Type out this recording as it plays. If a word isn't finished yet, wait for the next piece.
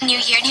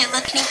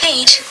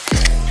made.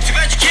 Too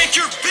bad you can't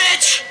cure,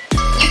 bitch!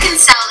 You can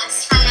sell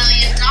this for $1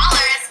 million,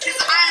 because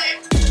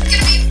I'm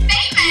gonna be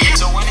famous.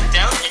 So when in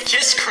doubt, you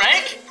kiss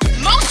Craig?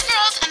 Most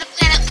girls on the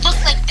planet look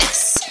like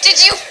this.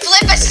 Did you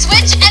flip a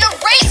switch and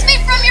erase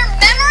me from your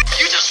memory?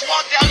 You just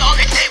walked out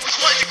on a date with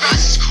one of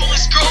DeGrasse's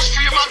coolest girls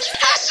for your mom's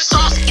pasta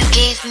sauce? You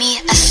gave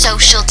me a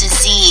social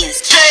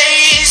disease.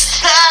 Chase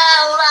the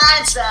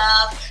lines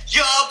up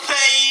your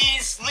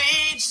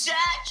paisley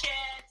jacket.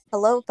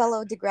 Hello,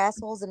 fellow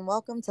Degrasshals, and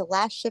welcome to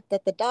Last Shift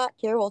at the Dot.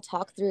 Here we'll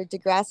talk through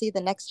Degrassi, the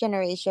next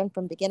generation,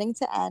 from beginning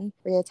to end.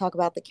 We're going to talk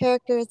about the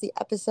characters, the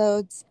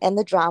episodes, and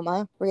the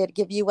drama. We're going to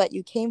give you what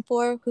you came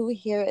for. Who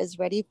here is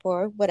ready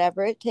for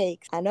whatever it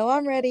takes? I know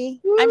I'm ready.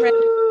 I'm ready.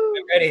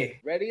 I'm ready.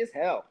 Ready as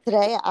hell.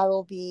 Today, I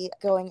will be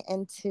going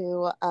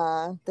into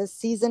the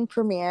season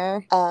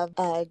premiere of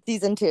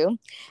season 2.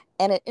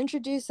 And it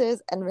introduces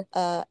an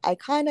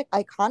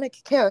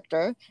iconic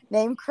character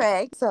named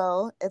Craig.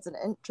 So it's an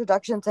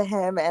introduction to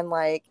him. And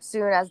like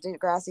soon as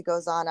Degrassi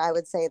goes on, I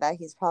would say that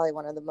he's probably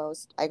one of the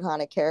most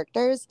iconic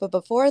characters. But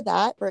before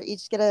that, we're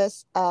each gonna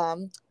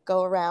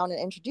go around and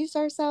introduce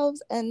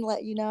ourselves and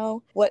let you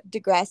know what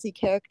Degrassi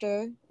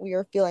character we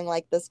are feeling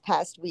like this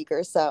past week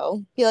or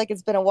so. I feel like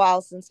it's been a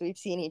while since we've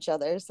seen each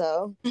other,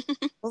 so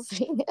we'll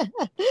see.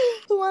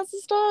 Who wants to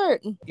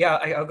start? Yeah,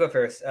 I'll go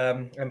first.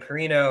 I'm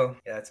Perino.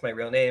 Yeah, that's my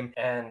real name.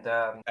 And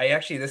I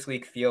actually this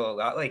week feel a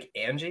lot like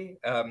Angie,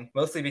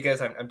 mostly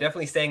because I'm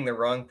definitely saying the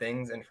wrong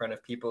things in front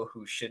of people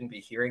who shouldn't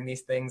be hearing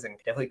these things and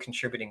definitely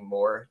contributing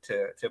more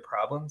to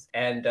problems.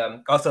 And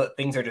also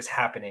things are just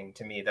happening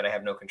to me that I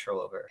have no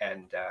control over.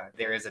 And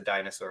there is a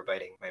dinosaur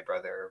biting my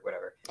brother or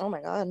whatever. Oh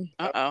my god.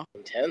 Uh-oh.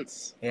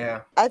 Intense.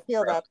 Yeah. I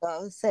feel that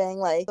though, saying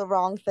like the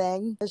wrong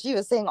thing. She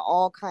was saying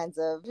all kinds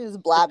of, she was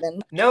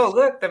blabbing. No,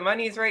 look, the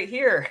money's right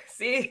here.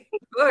 See?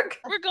 Look.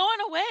 We're going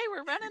away.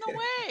 We're running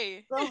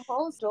away. The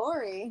whole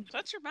story.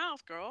 Shut your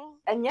mouth, girl.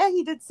 And yeah,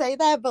 he did say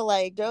that, but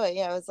like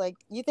Joey, I was like,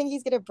 you think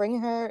he's gonna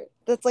bring her?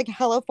 That's like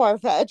hella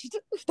far-fetched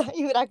that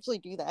you would actually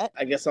do that.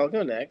 I guess I'll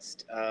go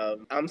next.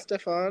 I'm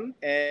Stefan,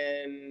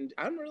 and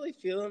I'm really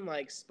feeling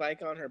like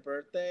Spike on her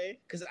birthday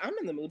because I'm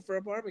in the mood for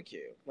a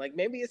barbecue. Like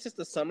maybe it's just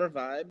a summer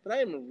vibe, but I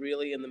am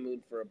really in the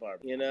mood for a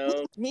barbecue. You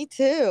know? Me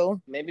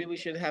too. Maybe we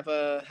should have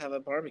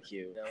a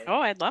barbecue. You know? Oh,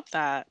 I'd love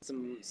that.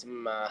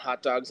 Some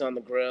hot dogs on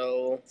the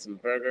grill, some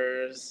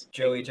burgers.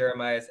 Joey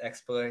Jeremiah's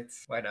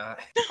exploits. Why not?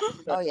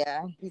 Oh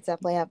yeah, you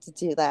definitely have to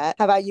do that.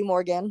 How about you,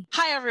 Morgan?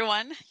 Hi,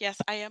 everyone. Yes,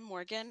 I am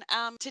Morgan.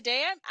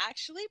 Today I'm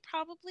actually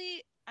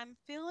I'm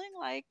feeling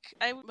like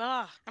I'm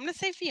gonna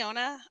say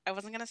Fiona. I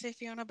wasn't gonna say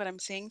Fiona, but I'm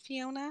saying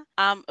Fiona.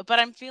 But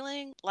I'm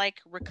feeling like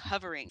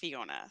recovering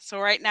Fiona. So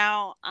right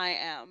now I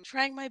am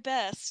trying my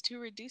best to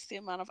reduce the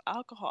amount of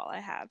alcohol I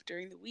have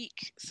during the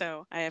week.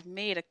 So I have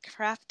made a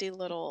crafty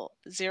little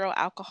 0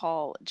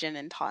 alcohol gin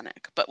and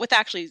tonic, but with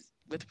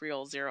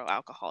real 0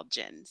 alcohol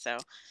gin. So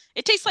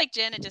it tastes like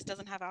gin, it just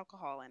doesn't have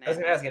alcohol in it. I was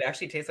gonna ask, it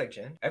actually tastes like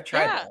gin? I've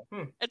tried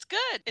that. It's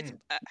good. It's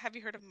have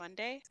you heard of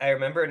Monday? I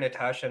remember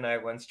Natasha and I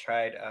once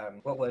tried,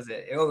 what was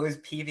it? It was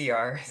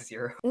PBR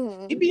 0.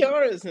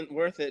 PBR isn't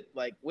worth it,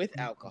 like, with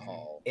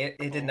alcohol.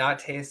 It did not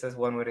taste as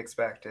one would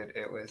expect.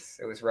 It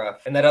was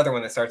rough. And that other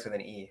one that starts with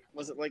an E.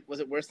 Was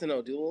it worse than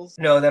O'Doul's?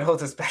 No, that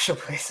holds a special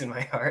place in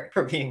my heart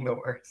for being the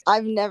worst.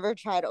 I've never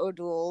tried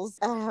O'Doul's.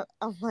 I'm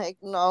like,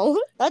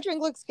 no. That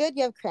drink looks good.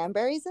 You have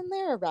cranberries in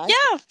there, right?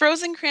 Yeah,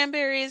 frozen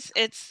cranberries.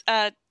 It's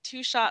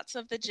 2 shots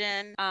of the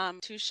gin,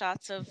 2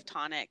 shots of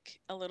tonic,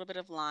 a little bit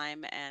of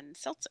lime, and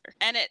seltzer.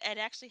 And it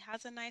actually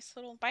has a nice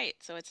little bite,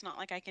 so it's not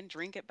like I can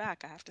drink it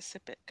back. I have to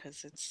sip it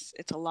because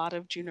it's a lot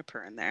of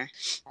juniper in there.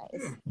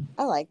 Nice.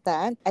 I like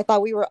that. I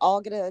thought we were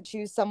all gonna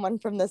choose someone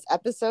from this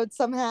episode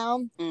somehow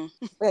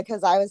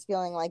because I was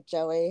feeling like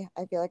Joey.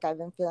 I feel like I've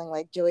been feeling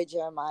like Joey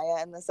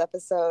Jeremiah in this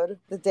episode.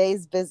 The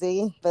day's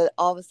busy, but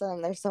all of a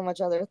sudden there's so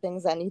much other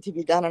things that need to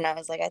be done, and I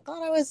was like, I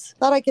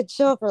thought I could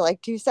chill for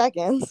like 2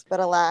 seconds, but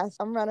alas,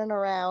 I'm running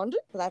around.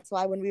 So that's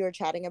why when we were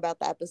chatting about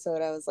the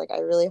episode, I was like, I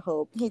really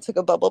hope he took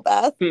a bubble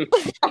bath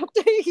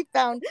after he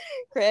found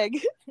Craig.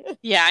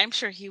 Yeah, I'm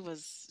sure he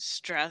was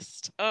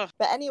stressed. Ugh.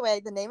 But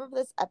anyway, the name of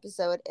this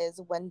episode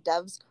is When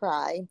Doves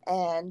Cry,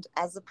 and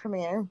as a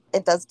premiere,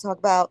 it does talk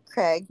about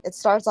Craig. It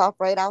starts off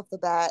right off the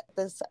bat,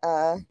 this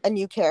a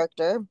new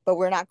character, but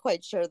we're not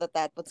quite sure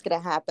that's what's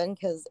gonna happen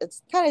because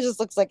it's kind of just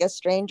looks like a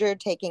stranger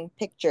taking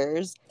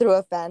pictures through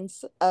a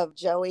fence of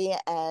Joey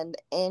and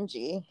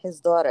Angie, his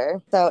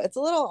daughter. So it's a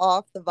little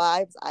off the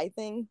vibes, I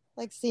think,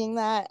 like seeing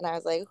that, and I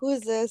was like, who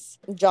is this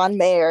John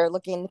Mayer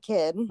looking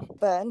kid?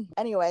 But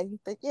anyway,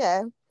 but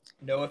yeah.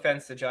 No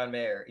offense to John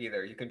Mayer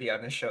either. You could be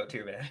on this show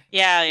too, man.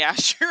 Yeah,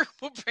 sure.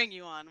 We'll bring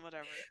you on,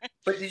 whatever.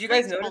 But did you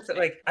guys notice that,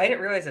 like, I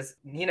didn't realize this,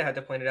 Nina had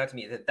to point it out to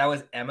me, that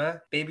was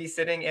Emma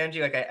babysitting Angie.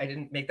 Like, I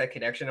didn't make that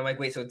connection. I'm like,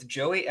 wait, so it's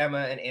Joey, Emma,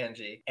 and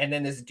Angie, and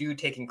then this dude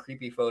taking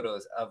creepy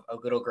photos of a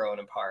little girl in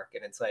a park,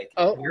 and it's like,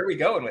 where are we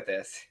going with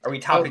this? Are we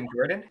topping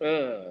Jordan?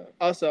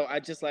 Also,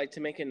 I'd just like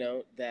to make a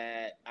note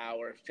that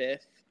our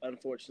 5th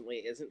unfortunately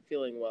isn't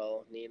feeling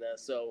well, Nina.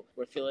 So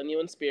we're feeling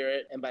you in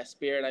spirit, and by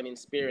spirit I mean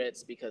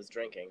spirits because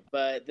drinking.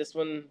 but this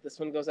one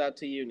goes out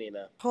to you,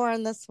 Nina.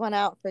 Pouring this one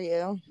out for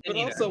you. But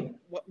Nina. also,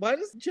 why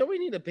does Joey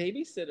need a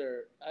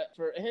babysitter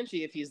for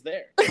Angie if he's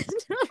there?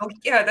 Oh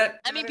yeah, that.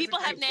 I mean, that is a people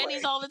have great nannies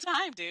point. all the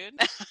time, dude.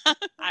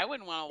 I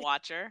wouldn't want to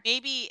watch her.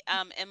 Maybe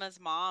Emma's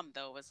mom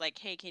though was like,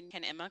 "Hey, can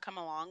Emma come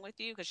along with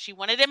you?" Because she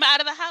wanted Emma out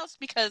of the house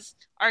because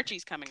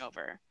Archie's coming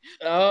over.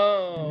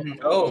 Oh,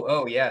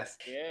 Oh yes.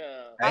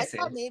 yeah. I I see.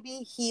 thought maybe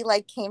he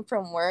like came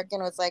from work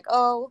and was like,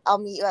 "Oh, I'll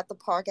meet you at the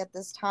park at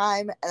this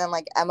time," and then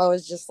like Emma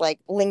was just like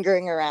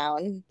lingering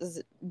around,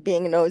 just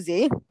being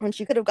nosy when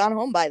she could have gone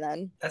home by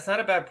then. That's not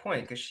a bad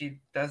point because she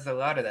does a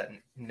lot of that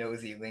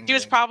nosy lingering. She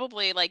was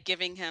probably like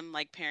giving him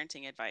like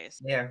parenting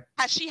advice. Yeah.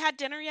 Has she had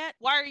dinner yet?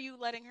 Why are you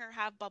letting her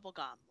have bubble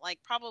gum? Like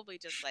probably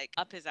just like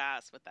up his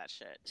ass with that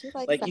shit. She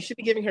likes Like that. you should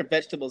be giving her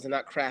vegetables and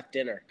not craft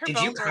dinner. Her Did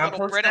you bones are a little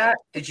compost brittle. that?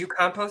 Did you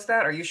compost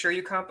that? Are you sure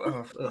you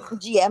compost? Oh, ugh.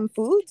 GM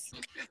foods.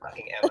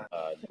 Fucking Emma.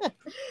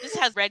 This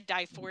has red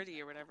dye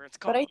 40 or whatever it's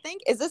called. But I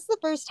think, is this the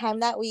first time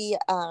that we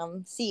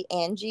see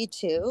Angie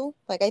too?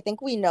 Like, I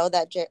think we know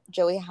that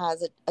Joey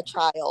has a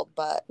child,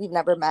 but we've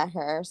never met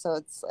her. So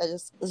it's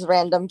just this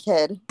random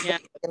kid Yeah.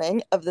 at the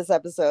beginning of this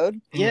episode.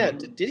 Yeah,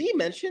 did he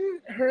mention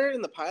her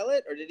in the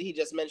pilot, or did he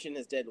just mention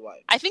his dead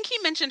wife? I think he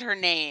mentioned her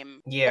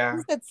name. Yeah.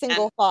 He said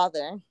single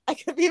father. I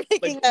could be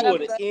making Like that up.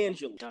 would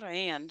Angela. Go to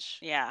Ange.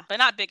 Yeah, but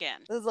not Big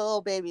Ange. This is a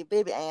little baby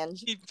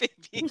Angie.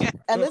 Baby.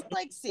 And this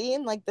like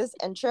scene, like this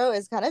intro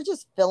is kind of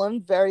just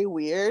filmed very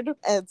weird.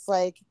 It's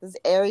like this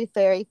airy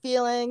fairy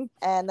feeling,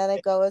 and then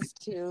it goes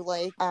to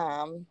like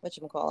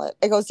whatchamacallit.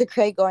 It goes to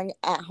Craig going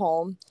at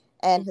home.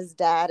 And his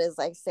dad is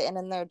like sitting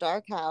in their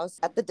dark house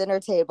at the dinner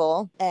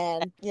table.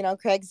 And,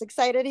 Craig's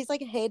excited. He's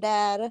like, "Hey,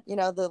 Dad,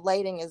 the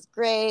lighting is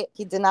great."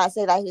 He did not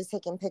say that he was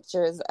taking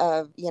pictures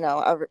of,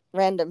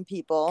 random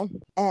people.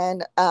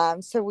 And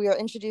so we are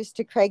introduced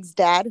to Craig's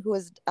dad, who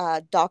is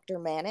Dr.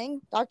 Manning.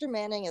 Dr.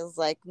 Manning is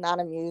like not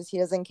amused. He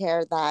doesn't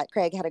care that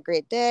Craig had a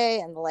great day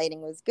and the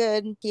lighting was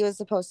good. He was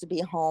supposed to be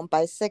home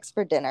by 6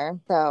 for dinner.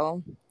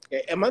 So.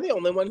 Okay, am I the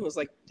only one who's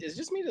like, is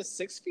just me, does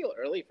 6 feel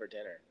early for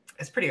dinner?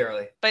 It's pretty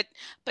early. But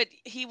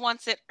he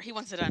wants it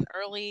an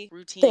early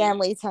routine.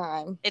 Family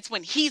time. It's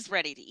when he's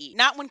ready to eat,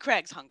 not when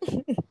Craig's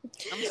hungry.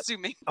 I'm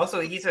assuming. Also,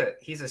 he's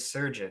a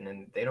surgeon,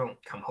 and they don't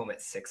come home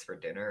at 6 for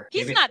dinner.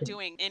 He's Maybe- not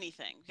doing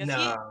anything because No.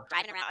 he's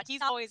driving around.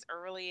 He's always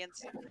early and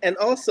stuff. And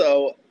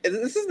also,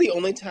 this is the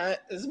only time,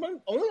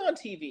 only on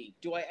TV,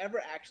 do I ever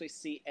actually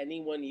see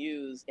anyone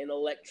use an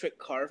electric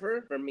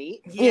carver for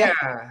meat? Yeah.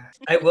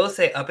 I will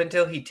say, up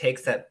until he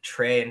takes that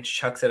tray and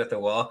chucks it at the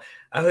wall,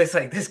 I was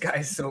like, this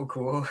guy's so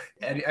cool.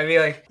 And I mean,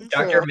 like,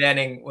 Dr.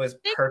 Manning was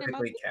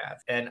perfectly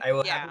cast. And I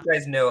will have you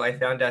guys know, I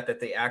found out that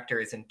the actor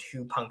is in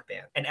 2 punk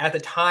bands. And at the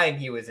time,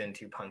 he was in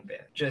 2 punk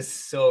bands.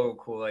 Just so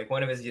cool. Like,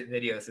 one of his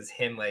videos is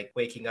him, like,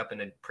 waking up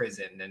in a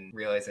prison and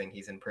realizing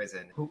he's in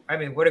prison. I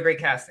mean, what a great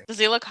casting. Does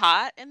he look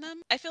hot in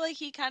them? I feel like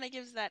he kind of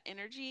gives that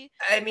energy.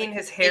 I mean, like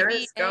his hair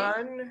baby is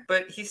gone,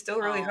 but he's still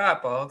really Oh.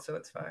 hot bald, so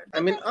it's fine. I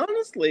mean,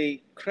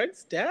 honestly,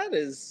 Craig's dad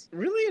is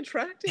really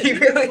attractive. He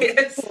really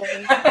is.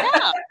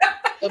 Yeah,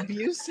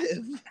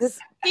 Abusive.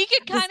 he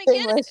could kind of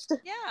get it. Distinguished.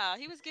 Yeah,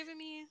 he was giving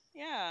me.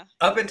 Yeah.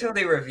 Up until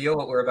they reveal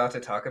what we're about to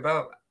talk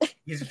about,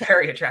 he's a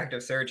very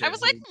attractive surgeon. I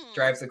was like, who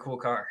drives a cool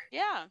car.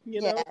 Yeah.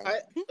 You know, Yeah.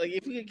 like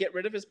if we could get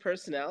rid of his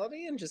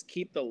personality and just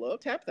keep the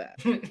look, tap that.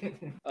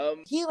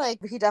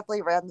 He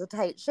definitely runs a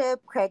tight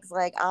ship. Craig's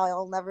like,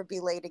 "I'll never be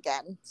late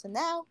again." So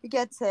now we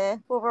get to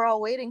what we're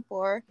all waiting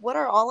for. What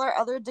are all our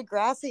other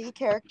Degrassi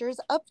characters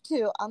up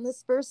to on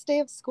this first day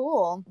of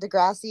school?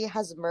 Degrassi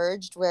has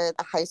merged with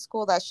a high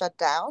school that shut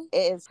down.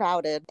 It is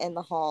crowded in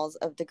the halls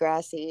of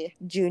Degrassi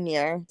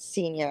Junior,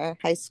 Senior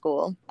High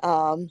School.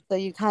 So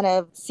you kind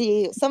of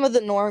see some of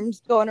the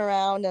norms going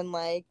around and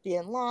like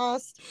being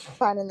lost,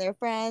 finding their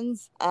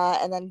friends,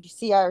 and then you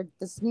see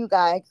this new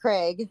guy,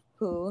 Craig,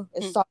 who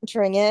is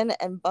sauntering in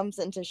and bumps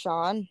into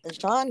Sean. And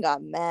Sean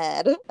got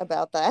mad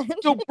about that.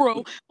 No,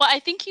 bro. Well, I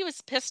think he was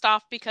pissed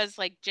off because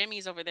like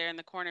Jimmy's over there in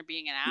the corner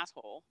being an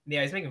asshole.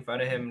 Yeah, he's making fun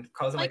of him,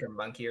 calls him Like- like a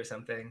monkey or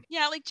something.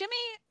 Yeah, like Jimmy,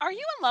 are you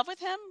in love with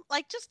him?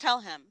 Like, just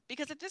tell him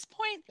because at this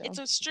point, it's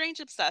a strange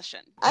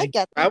obsession. I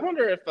get I that.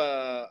 wonder if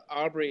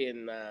Aubrey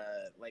and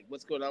like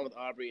what's going on with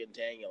Aubrey and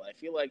Daniel. I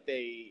feel like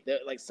they're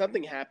like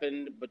something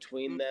happened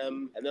between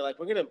them, and they're like,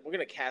 we're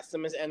gonna cast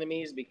them as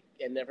enemies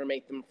and never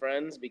make them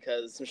friends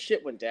because some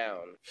shit went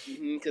down.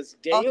 Because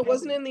Daniel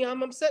wasn't in the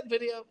I'm upset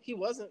video. He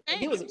wasn't, and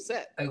he was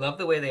upset. I love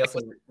the way they also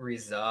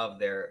resolve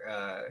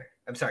their.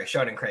 I'm sorry,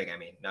 Sean and Craig. I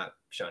mean, not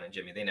Sean and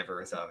Jimmy. They never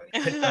resolve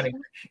anything. Sean and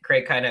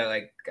Craig kind of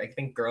like, I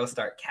think girls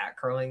start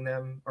catcalling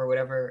them or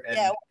whatever. And,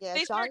 Yeah, They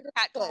Sean start gets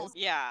catcalling. pissed.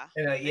 Yeah.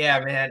 and like, yeah,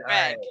 man.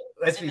 Craig.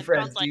 Let's And be then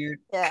friends, Sean's like, dude.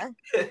 Yeah.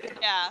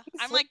 yeah.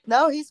 I'm like,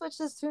 No, he switched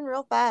his tune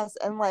real fast,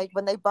 and like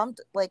when he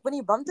bumped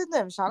into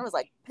him, Sean was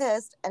like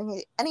pissed,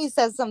 and he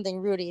says something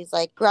rude. He's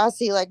like,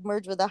 Grassy like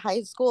merged with a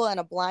high school and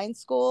a blind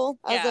school.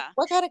 I was like, Yeah.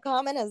 what kind of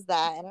comment is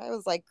that? And I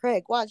was like,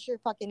 Craig, watch your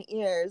fucking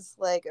ears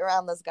like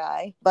around this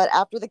guy. But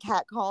after the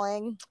cat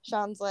calling,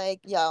 Sean's like,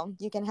 yo,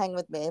 you can hang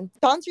with me.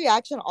 Sean's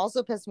reaction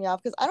also pissed me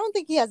off because I don't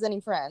think he has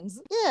any friends.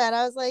 Yeah, and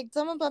I was like,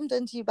 someone bumped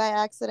into you by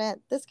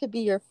accident. This could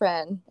be your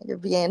friend. You're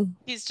being.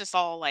 he's just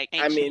all like I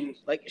anxious. mean,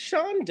 like,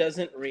 Sean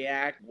doesn't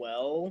react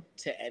well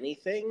to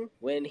anything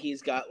when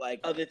he's got, like,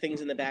 other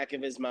things in the back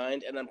of his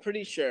mind, and I'm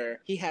pretty sure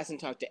he hasn't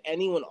talked to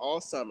anyone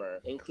all summer,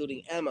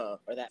 including Emma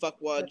or that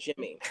fuckwad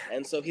Jimmy.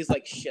 And so he's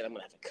like, shit, I'm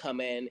gonna have to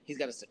come in. He's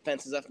got his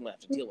defenses up. I'm gonna have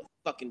to deal with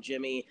fucking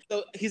Jimmy.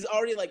 So he's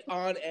already, like,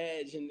 on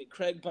edge, and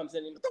Craig bumps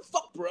in, and what the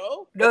fuck,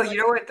 bro? No, But, like, you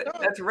know what? no.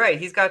 That's right.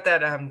 He's got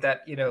that Chip on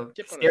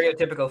his shoulder.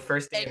 stereotypical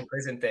first day in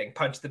prison thing.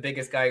 Punch the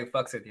biggest guy who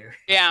fucks with you.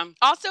 Yeah.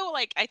 Also,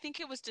 like, I think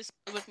it was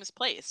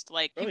misplaced.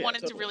 Like, he Oh, yeah, wanted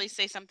to totally. really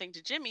say something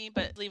to Jimmy,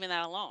 but leaving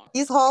that alone.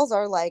 These halls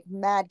are like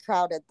mad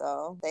crowded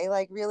though. They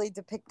like really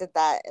depicted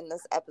that in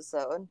this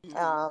episode.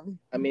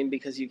 I mean,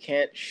 because you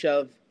can't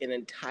shove an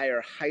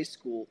entire high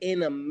school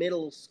in a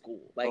middle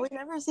school. But Like, we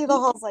never see the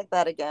halls like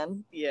that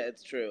again. yeah,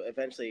 it's true.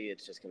 Eventually,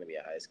 it's just going to be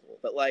a high school.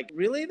 But like,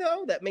 really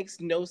though, that makes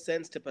no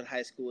sense to put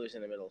high schoolers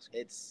in a middle school.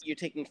 It's you're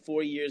taking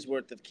 4 years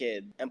worth of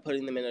kid and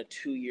putting them in a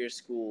 2-year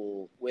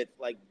school with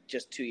like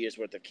just 2 years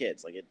worth of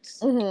kids. Like it's.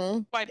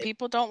 Mm-hmm. Why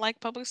people don't like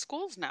public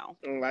schools now.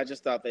 I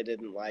just thought they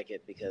didn't like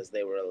it because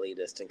they were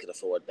elitist and could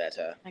afford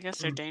better. I guess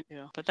they're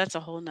dangerous, but that's a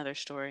whole nother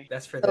story.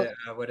 That's for the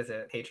what is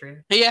it?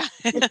 Patreon? Yeah.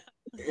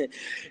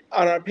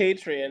 On our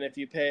Patreon, if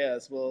you pay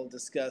us, we'll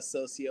discuss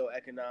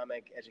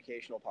socioeconomic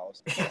educational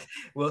policy.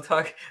 We'll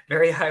talk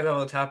very high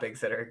level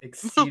topics that are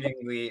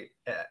exceedingly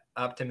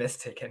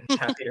optimistic and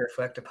happy to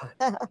reflect upon.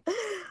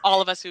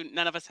 All of us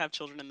none of us have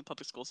children in the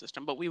public school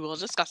system, but we will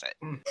discuss it.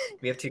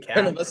 We have 2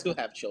 None of cats. us who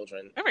have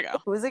children. There we go.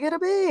 Who's it gonna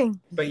be?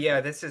 But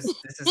yeah, this is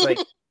like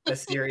a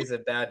series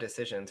of bad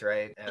decisions,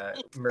 right?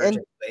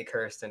 Merging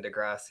Lakehurst and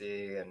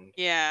Degrassi, and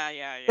Yeah.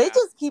 They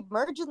just keep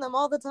merging them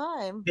all the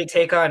time. they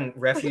take on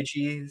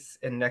refugees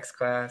in next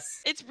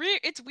class. It's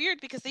weird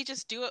because they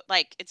just do it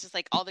like it's just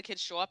like all the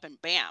kids show up and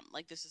bam,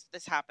 like this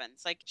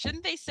happens. Like,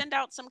 shouldn't they send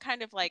out some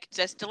kind of like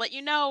just to let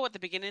you know at the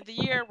beginning of the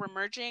year we're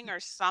merging or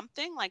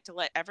something, like to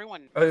let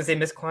everyone. I was gonna say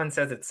Miss Kwan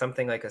says it's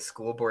something like a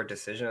school board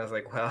decision. I was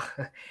like, well,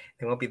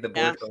 it won't be the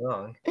board for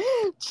long.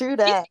 True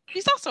that.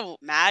 She's also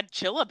mad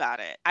chill about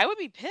it. I would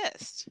be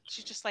pissed.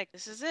 She's just like,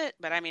 this is it.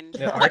 But I mean,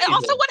 No, what Archie did.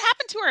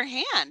 happened to her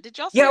hand? Did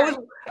y'all see Yeah, her?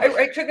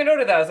 I took a note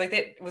of that. I was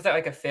like, was that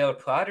like a failed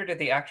plot, or did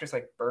the actress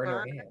like burn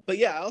her hand? But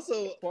yeah,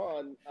 also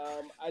Kwan,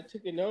 I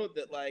took a note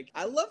that like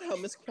I love how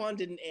Miss Kwan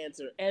didn't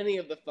answer any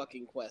of the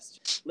fucking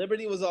questions.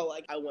 Liberty was all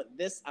like, I want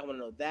this, I want to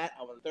know that,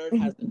 I want a third,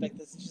 how does it affect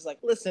this? And she's like,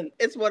 listen,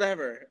 it's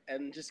whatever,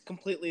 and just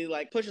completely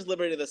like pushes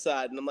Liberty to the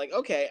side. And I'm like,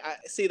 okay, I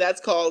see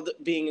that's called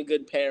being a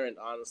good parent.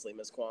 Honestly,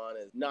 Miss Kwan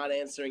is not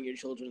answering your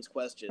children's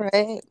questions,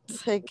 Right?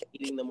 It's like,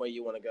 leading them where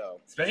you want to go.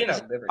 Especially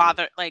not Liberty.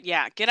 Bother, like,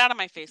 yeah, get out of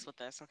my face with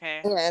this,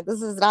 okay? yeah,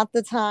 this is not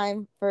the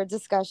time for a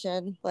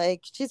discussion.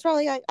 Like, she's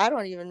probably like, I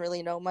don't even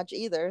really know much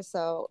either.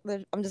 So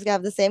I'm just gonna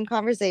have the same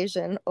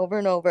conversation over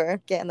and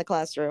over, get in the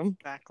classroom.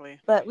 Exactly.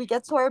 But we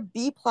get to our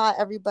B plot,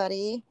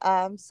 everybody.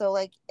 So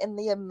like in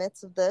the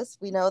midst of this,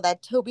 we know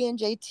that Toby and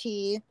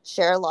JT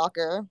share a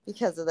locker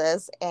because of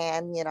this,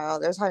 and you know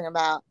they're talking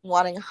about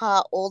wanting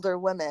hot older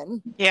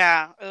women.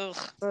 Yeah. Ugh.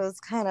 So it's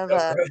kind of Oh,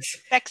 a gross.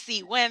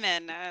 Sexy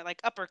women,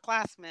 like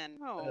upperclassmen.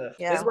 Oh. This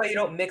Yeah. is why you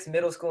don't mix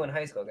middle school and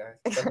high school, guys.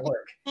 It doesn't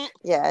work.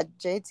 yeah.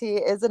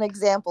 JT is an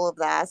example of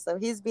that. So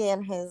he's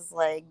being his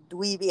like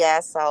dweeby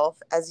ass self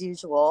as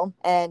usual,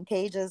 and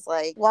Paige is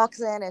like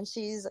walks in and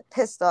she's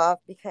pissed off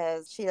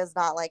because she does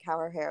not like how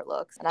her hair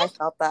looks, and I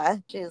felt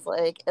that. She's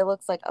like, it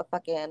looks like a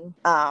fucking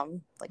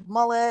like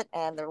mullet,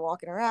 and they're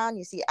walking around.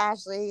 You see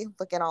Ashley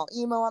looking all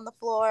emo on the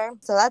floor.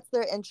 So that's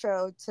their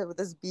intro to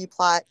this B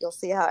plot. You'll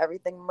see how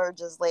everything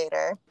merges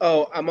later.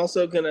 Oh, I'm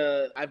also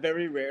gonna. I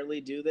very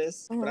rarely do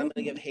this, but I'm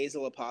gonna give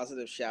Hazel a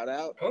positive shout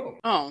out. Oh.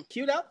 Oh.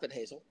 Cute outfit,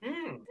 Hazel.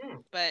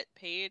 But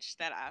Paige,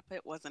 that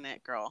outfit wasn't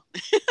it, girl.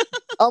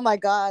 Oh my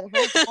god,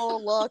 her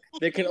whole look.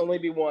 There can only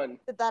be one.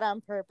 Did that on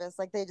purpose.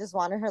 Like they just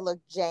wanted her to look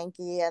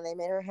janky, and they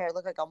made her hair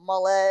look like a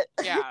mullet.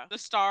 Yeah. The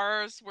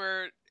stars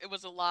it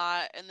was a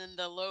lot, and then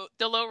the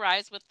low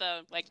rise with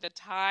the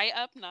tie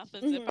up, not the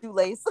zip, Two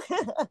lace.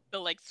 the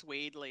like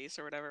suede lace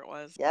or whatever it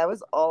was. Yeah, it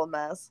was all a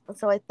mess.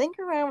 So I think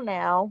around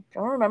now, I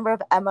don't remember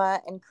if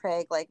Emma and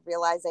Craig like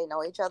realize they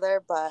know each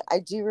other, but I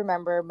do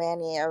remember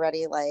Manny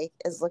already like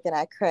is looking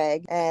at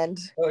Craig, and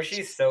Oh,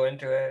 she's so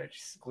into it.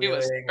 She's She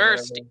was squealing. Whatever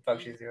thirsty. the fuck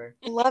she's doing.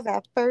 love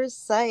at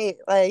first sight,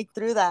 like,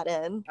 threw that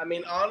in. I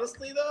mean,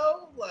 honestly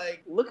though,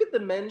 like, look at the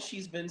men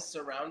she's been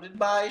surrounded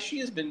by. She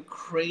has been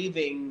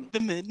craving The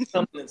men.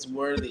 something that's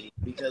worthy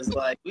because,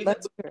 like, we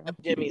That's have true.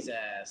 Jimmy's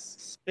ass,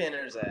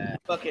 Spinner's ass,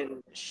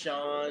 fucking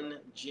Sean,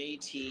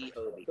 JT,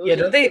 Toby. Yeah,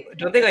 don't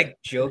they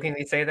like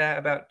jokingly say that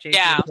about JT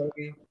Yeah. and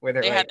Toby? Where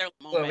they're They had like, their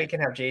well, we moment. can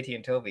have JT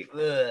and Toby.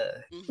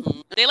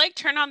 Ugh. They like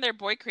turn on their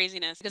boy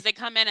craziness because they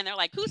come in and they're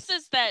like, "Who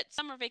says that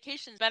summer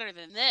vacation's better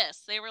than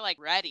this?" They were like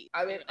ready.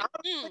 I mean, Like,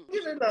 I'm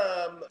giving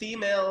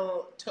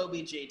female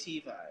Toby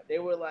JT vibe. They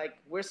were like,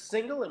 we're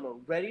single and we're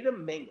ready to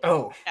mingle.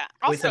 Oh, yeah.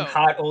 with some Also,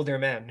 hot older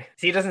men.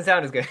 See, it doesn't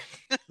sound as good.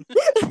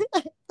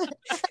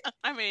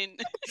 I mean,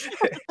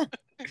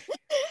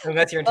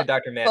 Unless you're into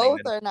Dr. Manning.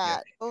 Both then, are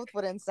not. Both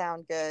wouldn't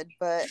sound good,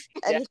 but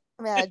Yeah. anything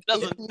at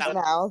doesn't JT's sound-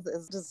 mouth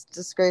is just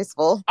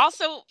disgraceful.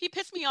 also he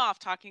pissed me off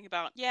talking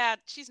about, yeah,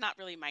 she's not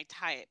really my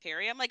type,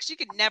 Terry. I'm like, she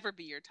could never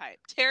be your type,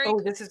 Terry. Oh,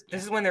 this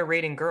is when they're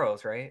rating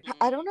girls, right?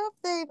 I don't know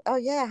if they. Oh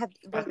yeah,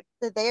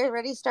 did they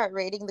already start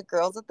rating the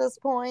girls at this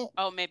point?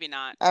 Oh, maybe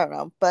not. I don't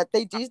know, but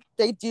they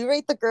do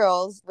rate the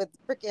girls with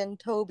freaking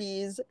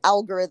Toby's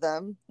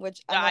algorithm,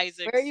 which I'm like,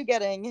 Isaac's. where are you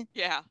getting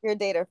Yeah. your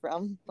data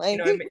from? Like,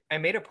 You know, I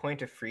made a point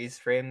to freeze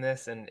frame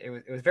this, and it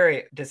was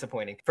very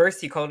disappointing.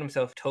 First, he called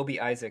himself Toby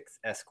Isaacs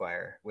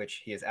Esquire,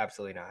 which he is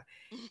absolutely not.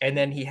 And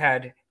then he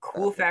had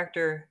cool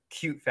factor,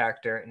 cute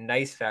factor,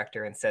 nice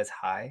factor, and says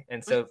hi.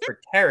 And so for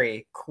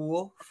Terry,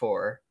 cool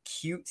 4,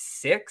 cute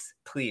 6,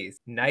 please,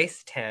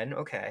 nice 10,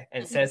 okay,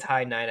 and says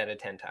hi 9 out of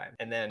 10 times.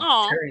 And then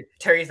Aw.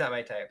 Terry's not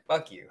my type.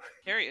 Fuck you.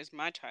 Terry is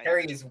my type.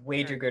 Terry is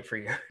way too good for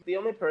you. The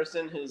only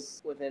person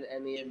who's within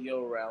any of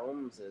your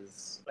realms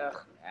is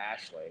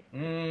Ashley.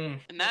 Mm.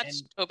 And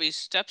that's Toby's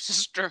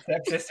stepsister.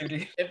 Stepsister,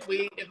 dude.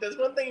 If there's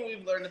one thing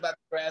we've learned about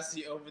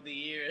Degrassi over the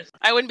years,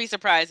 I wouldn't be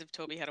surprised if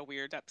Toby had a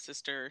weird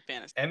stepsister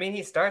fantasy. I mean,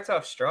 he starts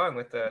off strong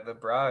with the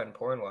bra and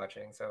porn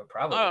watching, so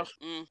probably.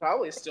 Oh,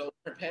 probably still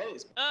her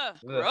panties.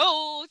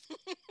 gross.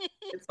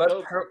 It's But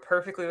dope.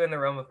 perfectly within the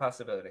realm of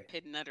possibility.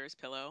 Hidden under his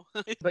pillow.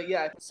 But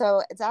yeah,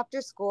 so it's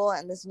after school,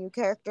 and this new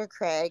character,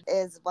 Craig,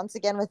 is once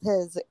again with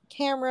his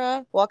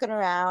camera walking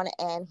around,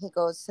 and he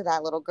goes to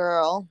that little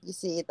girl. You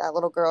see that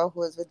little girl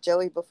who was with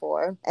Joey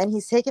before, and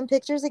he's taking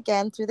pictures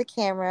again through the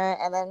camera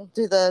and then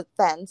through the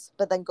fence,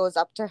 but then goes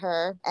up to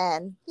her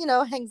and,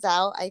 hangs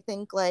out. I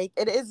think, like,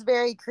 it is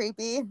very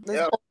creepy, this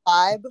Yeah. whole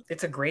vibe.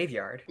 It's a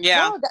graveyard.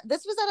 Yeah. No,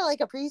 this was at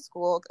like a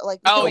preschool, like,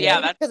 Oh, because-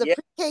 yeah, because yeah. a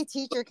pre-K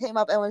teacher came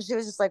up and she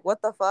was just like,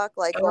 "What the fuck?"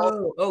 Like,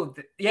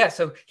 Yeah.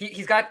 So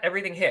he's got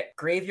everything hit.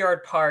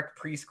 Graveyard Park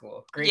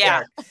preschool.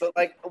 Graveyard. but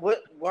like, why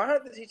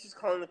aren't the teachers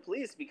calling the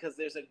police? Because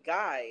there's a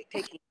guy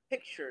taking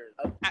pictures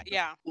of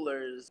Yeah.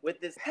 schoolers with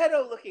this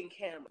pedo-looking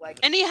camera. Like,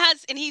 And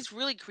he's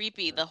really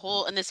creepy.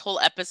 In this whole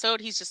episode,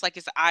 he's just like,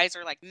 his eyes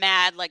are like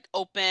mad, like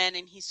open,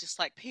 and he's just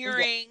like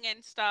peering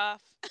and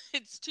stuff.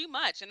 It's too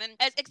much. And then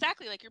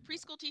exactly like your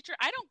preschool teacher,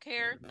 I don't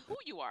care who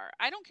you are.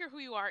 I don't care who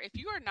you are. If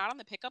you are not on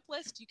the pickup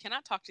list, you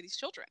cannot talk to these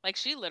children. Like,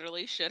 she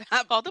literally should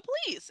have called the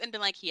police and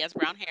been like, he has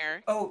brown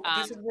hair. Oh,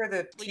 this is where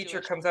the we teacher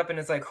do it. comes up and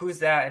is like, "Who's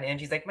that?" And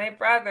Angie's like, "My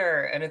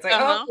brother." And it's like,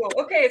 Uh-huh. "Oh,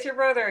 cool. Okay, it's your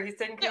brother. He's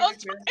taking care Oh, of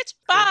you." it's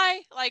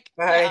bye. Like,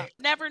 Bye. yeah,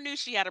 never knew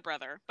she had a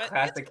brother, but it's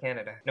Classic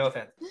Canada. No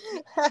offense.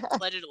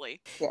 allegedly.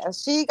 yeah,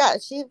 she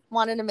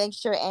wanted to make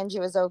sure Angie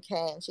was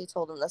okay, and she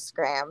told him to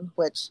scram,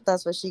 which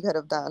that's what she could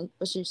have done,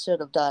 what she should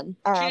have done.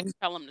 She didn't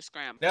tell him to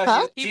scram. No,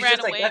 Huh? she's He ran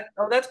just away. like,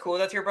 that's cool.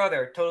 That's your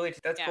brother. Totally,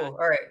 that's Yeah, cool.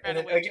 All right. ran And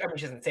then, away. I mean,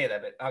 she doesn't say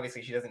that, but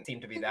obviously she doesn't seem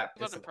to be that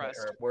Wasn't disappointed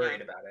or impressed. worried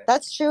Yeah. about it.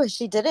 That's true.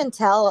 She didn't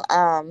tell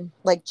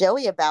like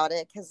Joey about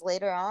it, because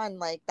later on,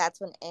 like, that's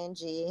when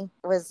Angie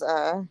was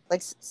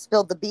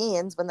spilled the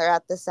beans when they're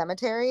at the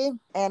cemetery,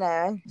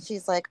 and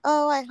she's like,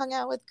 "Oh, I hung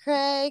out with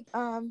Craig,"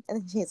 and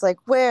he's like,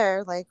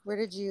 "Where? Like, where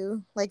did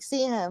you like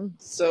see him?"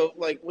 so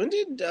like, when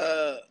did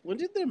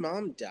their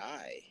mom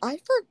die? I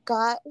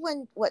forgot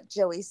what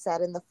Joey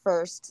said in the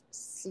first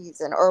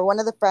season, or one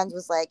of the friends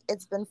was like,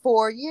 "It's been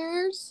 4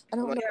 years." I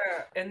don't know.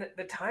 Yeah, and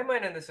the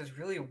timeline on this is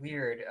really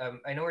weird.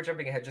 I know we're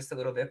jumping ahead just a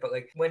little bit, but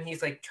like when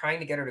he's like trying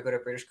to get her to go to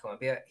British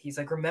Columbia, he's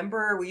like,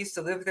 "Remember, we used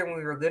to live there when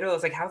we were little."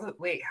 It's like, how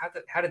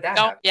did that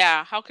Oh, happen?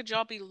 yeah. How could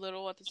y'all be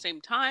little at the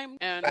same time?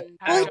 And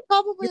how Well, did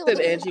probably You said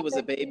like, Angie was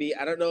a baby.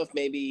 I don't know if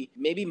maybe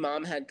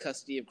mom had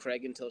custody of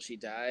Craig until she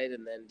died,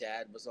 and then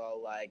dad was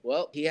all like,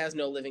 "Well, he has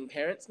no living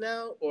parents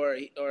now, or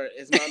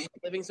his mom's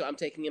living, so I'm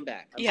taking him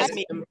back. I'm He has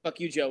taking him. Fuck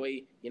you,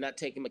 Joey. You're not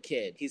taking my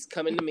kid. He's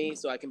coming to me,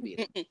 so I can beat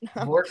him."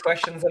 More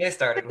questions than I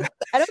started with.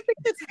 I don't think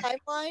the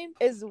timeline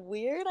is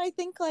weird. I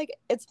think like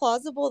it's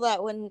plausible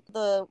that when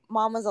the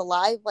mom was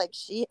alive, like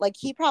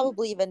he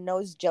probably even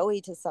knows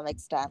Joey to some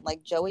extent.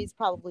 Like Joey's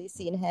probably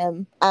seen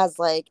him as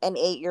like an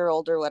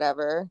 8-year-old or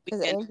whatever.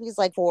 because Angie's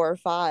like 4 or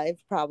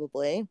 5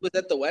 probably. Was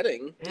at the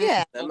wedding.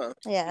 Yeah. Emma.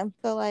 Yeah.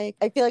 So like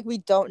I feel like we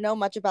don't know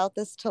much about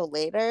this till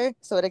later.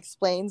 So it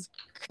explains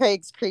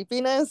Craig's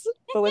creepiness.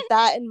 But with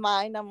that in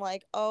mind, I'm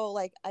like, oh,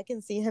 like I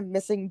can see him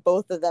missing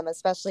both of them,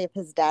 especially if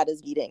his dad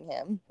is beating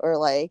him or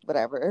like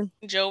whatever.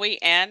 Joey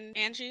and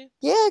Angie?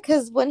 Yeah,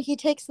 because when he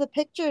takes the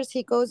pictures,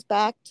 he goes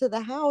back to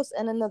the house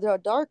and in the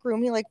dark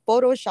room, he like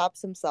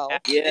photoshops himself.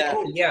 Yeah.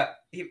 Oh, yeah.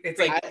 It's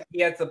like he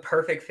has the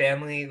perfect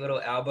family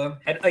little album.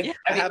 And like, Yeah.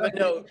 I have a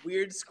note.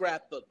 Weird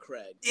scrapbook,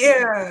 Craig.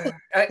 Yeah,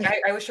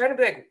 I was trying to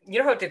be like, you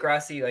know how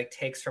Degrassi like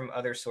takes from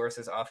other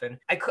sources often.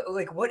 I could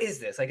like, what is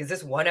this? Like, is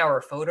this 1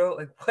 hour photo?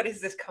 Like, what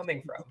is this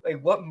coming from?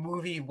 Like, what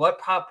movie? What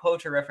pop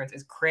culture reference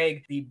is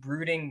Craig, the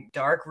brooding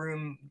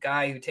darkroom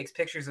guy who takes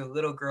pictures of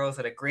little girls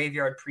at a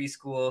graveyard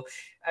preschool?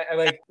 I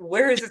like,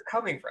 where is this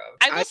coming from?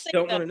 I will I say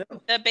don't want to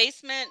know. the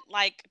basement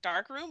like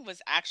dark room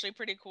was actually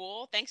pretty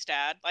cool. Thanks,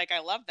 Dad. Like I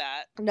love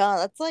that. No,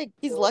 that's like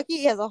he's lucky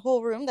he has a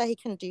whole room that he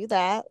can do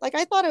that. Like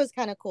I thought it was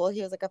kind of cool.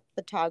 He was like a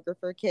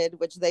photographer kid,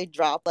 which they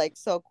dropped like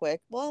so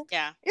quick. Well,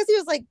 Yeah. I guess he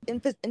was like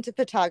into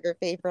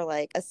photography for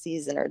like a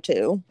season or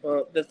two.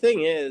 Well, the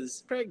thing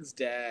is, Craig's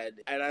dad,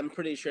 and I'm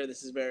pretty sure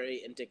this is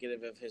very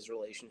indicative of his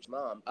relationship with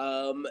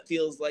mom,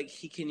 feels like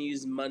he can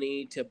use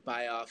money to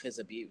buy off his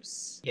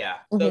abuse. Yeah.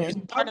 So Mhm. he's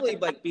probably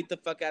like beat the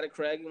fuck out of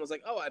Craig and was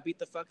like, "Oh, I beat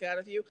the fuck out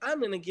of you. I'm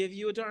gonna give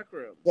you a dark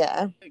room."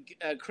 Yeah.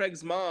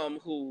 Craig's mom,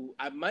 who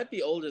I might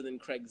be older than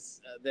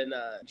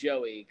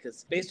Joey,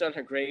 because based on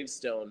her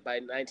gravestone, by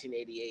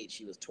 1988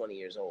 she was 20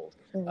 years old.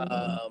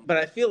 Mhm. But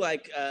I feel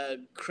like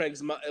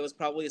Craig's mom. It was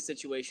probably a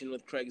situation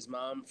with Craig's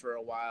mom for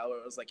a while where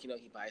it was like,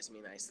 he buys me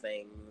nice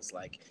things.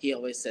 Like he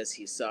always says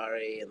he's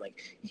sorry, and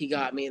like he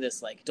got me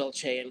this like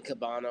Dolce and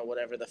Gabbana,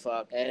 whatever the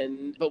fuck.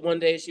 But one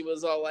day she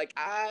was all like,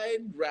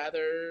 "I'd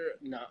rather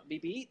not be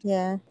beat."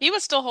 Yeah. He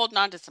was still holding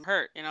on to some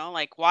hurt,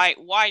 like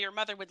why your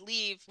mother would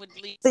leave So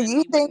and you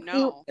he think wouldn't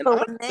know. And so when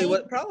honestly,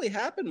 what probably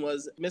happened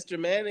was Mr.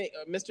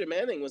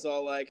 Manning was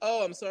all like,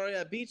 "Oh, I'm sorry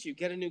I beat you.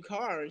 Get a new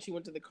car." And she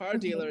went to the car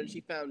dealer and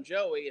she found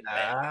Joey and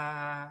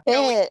bam.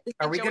 Fit.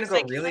 Are we gonna Joey's go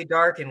like, really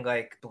dark and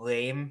like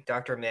blame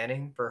Dr.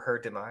 Manning for her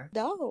demise?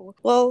 No.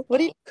 Well, what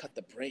do you Cut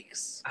the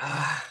brakes.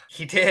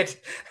 He did.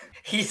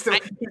 He's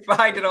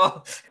behind it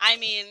all. I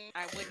mean,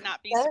 I would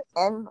not be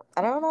and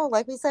I don't know,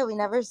 like we said, we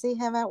never see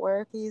him at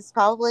work. He's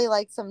probably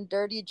like some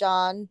dirty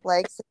John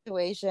like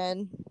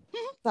situation.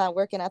 He's not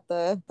working at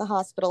the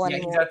hospital Yeah,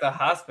 anymore. he's at the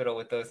hospital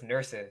with those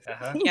nurses.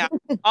 Yeah.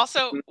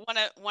 Also,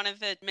 one of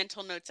the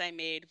mental notes I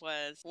made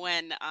was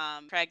when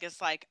Craig is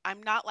like,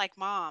 "I'm not like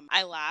mom."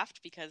 I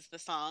laughed because the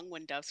song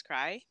 "When Doves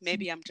Cry,"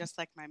 maybe I'm just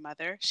like my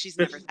mother. She's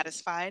never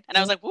satisfied, and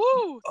I was like,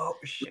 "Woo!" Oh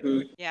shit.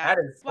 Mhm. Yeah.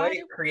 That is Why quite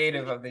do-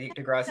 creative of the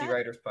Degrassi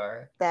writers' part.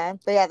 But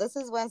yeah, this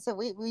is when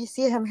we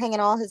see him hanging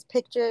all his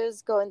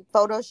pictures, going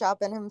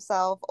photoshopping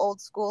himself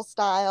old school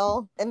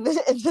style into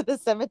the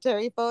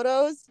cemetery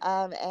photos.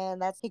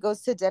 And he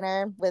goes to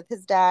dinner with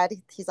his dad.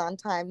 He's on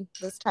time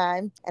this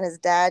time, and his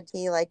dad,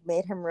 he like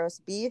made him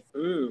roast beef,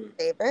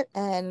 favorite,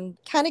 and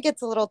kind of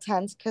gets a little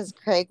tense because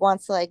Craig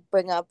wants to like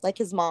bring up like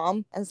his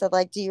mom and said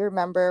like, do you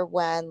remember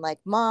when like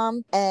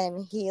mom?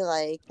 And he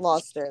like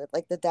lost her.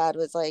 Like the dad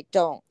was like,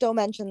 don't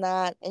mention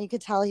that, and you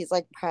could tell he's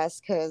like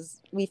pressed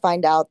because we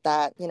find out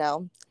that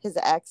his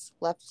ex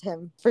left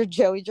him for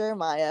Joey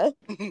Jeremiah.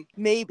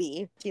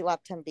 Maybe he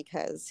left him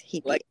because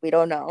we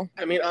don't know.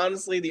 I mean,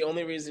 honestly, the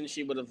only reason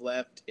she would have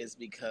left is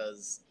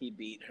because he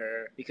beat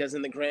her. Because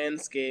in the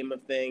grand scheme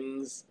of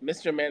things,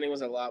 Mr. Manning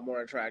was a lot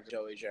more attractive to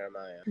Joey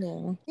Jeremiah.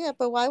 Yeah,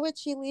 but why would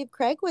she leave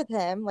Craig with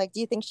him? Like, do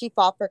you think she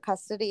fought for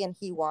custody and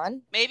he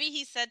won? Maybe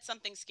he said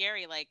something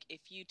scary like,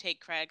 "If you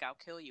take Craig, I'll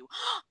kill you,"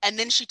 and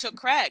then she took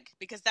Craig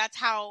because that's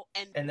how.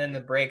 And then the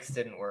brakes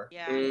didn't work.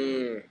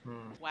 Yeah.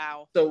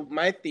 Wow. So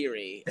my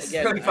theory, This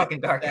again, is really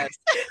fucking dark.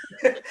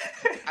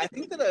 I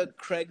think that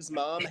Craig's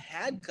mom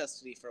had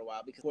custody for a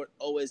while because court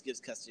always gives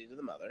custody to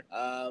the mother.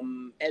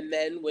 And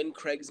then when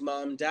Craig's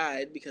mom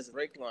died because the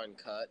brake line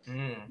cut,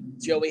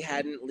 Joey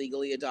hadn't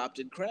legally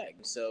adopted Craig,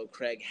 so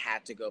Craig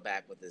had to go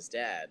back with his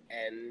dad.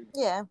 And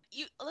yeah,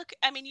 you look.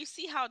 I mean, you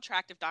see how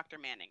attractive Dr.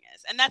 Manning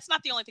is, and that's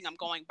not the only thing I'm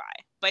going by.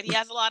 But he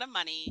has a lot of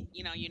money.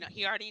 He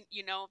already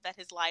that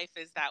his life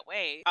is that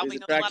way. he's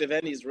attractive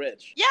and he's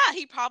rich. Yeah,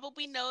 he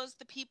probably knows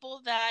the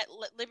people that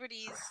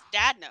Liberty's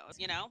dad knows.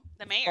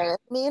 The mayor.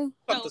 I mean,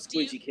 Fuck the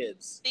squeegee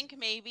kids. I think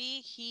maybe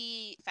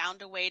he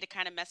found a way to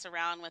kind of mess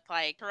around with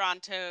like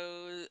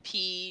Toronto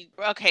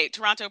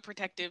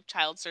Protective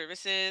Child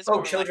Services.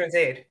 Oh, Children's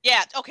Aid.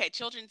 Yeah, okay,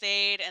 Children's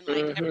Aid and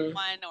like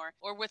everyone,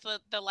 or with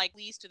the like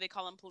police. Do they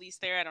call them police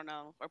there? I don't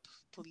know, or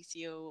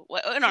policio.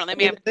 What? I don't know. They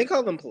may have. They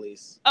call them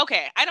police.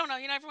 Okay, I don't know.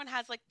 Everyone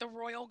has like the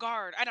Royal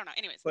Guard. I don't know.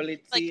 Anyways, Polizia.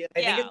 like,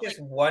 I think it's just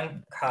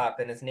one cop,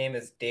 and his name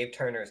is Dave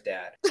Turner's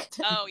dad.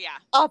 Oh yeah,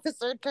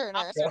 Officer Turner.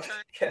 Officer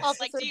Turner. Yes.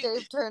 Officer Like, do you-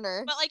 Dave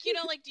Turner. But like,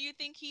 do you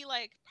think he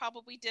like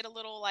probably did a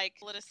little like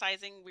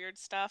politicizing weird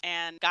stuff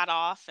and got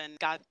off and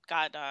got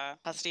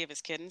custody of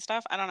his kid and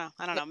stuff? I don't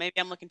know. Maybe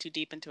I'm looking too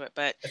deep into it,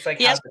 but It's like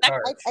he House has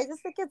of Cards. I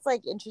just think it's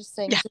like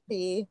interesting Yeah. to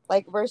see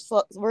like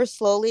we're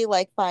slowly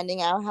like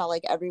finding out how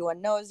like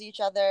everyone knows each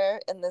other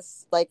in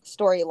this like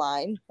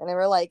storyline, and they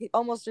were like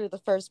almost through the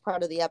first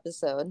part of the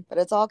episode, but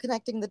it's all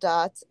connecting the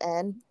dots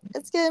and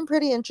it's getting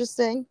pretty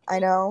interesting. I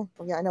know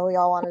we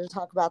all wanted to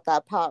talk about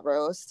that pot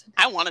roast.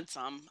 I wanted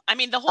some. I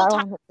mean, the I whole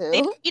time wanted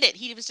they to. eat it,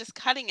 he was just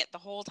cutting it the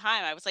whole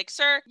time. I was like,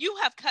 "Sir, you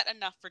have cut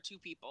enough for 2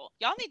 people.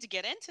 Y'all need to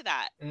get into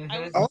that." I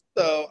Mhm. was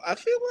Also, I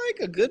feel like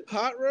a good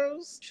pot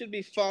roast should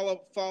be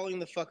falling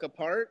the fuck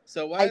apart.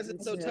 So why I is it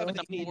do so too. tough With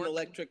to a need an fork.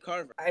 electric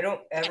carver? I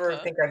don't ever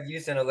think I've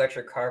used an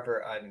electric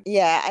carver on.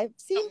 Yeah, I've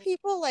seen Oh.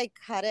 people like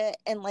cut it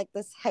in like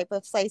this type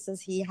of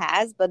slices he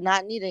has, but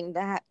not needing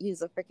to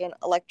use a freaking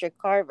electric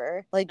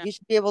carver. Like No. you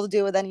should be able to do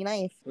it with any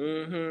knife.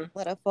 Mm-hmm.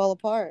 Let it fall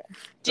apart.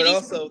 Did But he-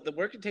 also, the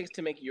work it takes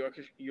to make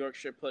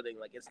Yorkshire pudding,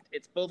 like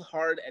it's both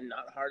hard and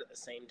not hard at the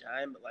same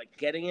time. But like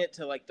getting it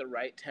to like the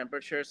right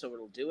temperature so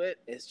it'll do it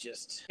is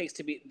just takes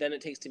to be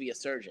a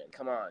surgeon.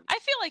 Come on. I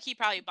feel like he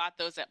probably bought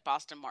those at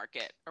Boston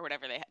Market or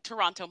whatever they had,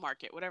 Toronto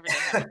Market, whatever they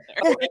have there.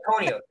 Oh,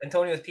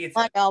 Antonio's Pizza.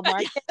 Montreal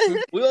Market.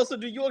 We also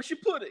do Yorkshire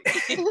pudding.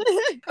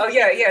 Oh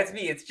yeah, it's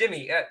me. It's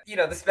Jimmy.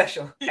 The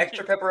special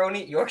extra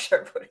pepperoni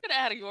Yorkshire pudding. I'm gonna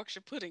add a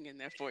Yorkshire pudding in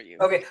there for you.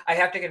 Okay, I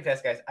have to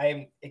confess, guys, I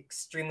am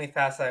extremely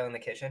facile in the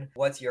kitchen.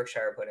 What's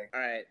Yorkshire pudding? All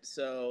right,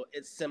 so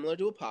it's similar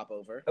to a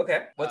popover.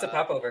 Okay, what's a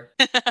popover?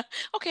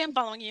 Okay, I'm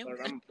following you. Lord,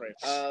 I'm afraid.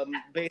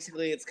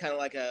 Basically, it's kind of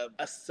like a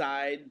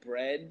side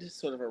bread,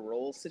 sort of a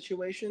roll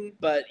situation.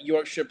 But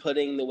Yorkshire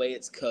pudding, the way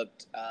it's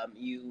cooked,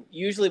 you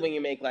usually when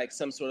you make like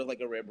some sort of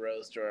like a rib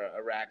roast or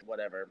a rack,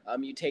 whatever,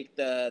 you take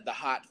the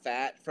hot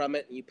fat from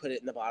it and you put it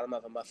in the bottom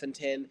of a muffin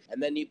tin,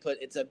 and then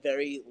it's a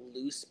very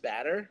loose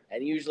batter.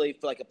 And usually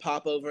for like a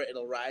popover,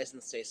 it'll rise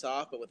and stay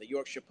soft. But with a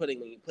Yorkshire pudding,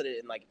 when you put it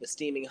in like the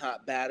steaming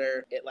hot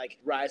batter, it like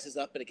rises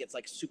up and it gets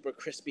like super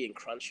crispy and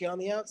crunchy on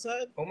the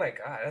outside. Oh my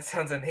god, that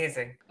sounds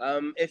amazing.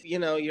 If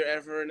you're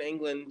ever in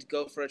England,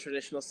 go for a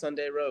traditional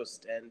Sunday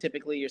roast. And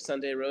typically your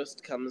Sunday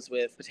roast comes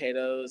with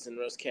potatoes and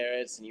roast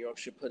carrots and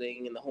Yorkshire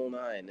pudding and the whole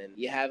nine. And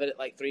you have it at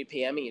like 3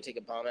 p.m. and you take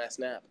a bomb-ass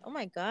nap. Oh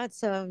my God.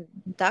 So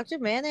Dr.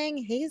 Manning,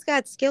 he's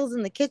got skills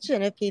in the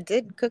kitchen if he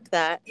did cook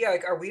that. Yeah,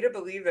 like, are we to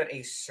believe that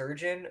a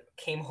surgeon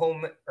came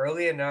home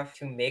early enough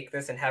to make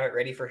this and have it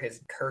ready for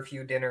his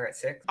curfew dinner at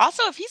 6?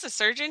 Also, if he's a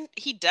surgeon,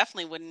 he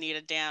definitely wouldn't need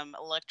a damn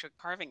electric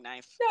carving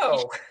knife.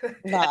 No.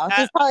 No,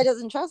 he probably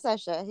doesn't trust that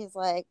shit. He's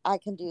like, I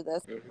can do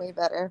this way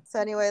better. So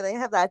anyway, they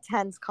have that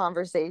tense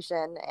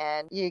conversation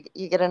and you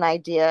get an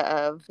idea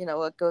of,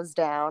 what goes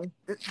down.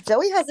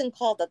 Joey hasn't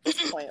called at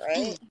this point,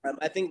 right?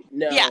 I think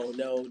no, Yeah.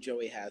 no,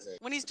 Joey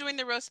hasn't. When he's doing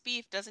the roast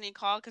beef, doesn't he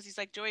call? Because he's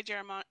like, Joey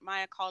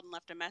Jeremiah called and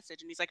left a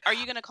message. And he's like, are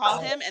you going to call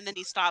him? And then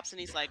he stops and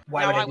he's like,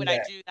 Why would I why do would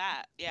that? I do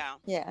that? Yeah.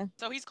 Yeah.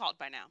 So he's called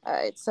by now. All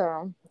right,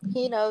 so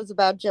he knows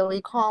about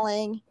Joey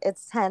calling.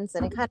 It's tense,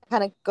 and it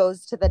kind of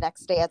goes to the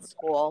next day at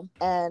school.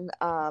 And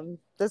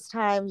this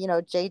time,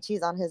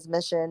 JT's on his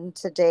mission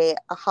to date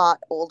a hot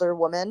older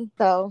woman.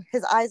 So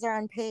his eyes are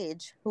on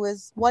Paige, who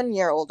is 1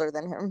 year older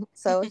than him.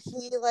 So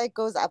he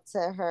goes up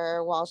to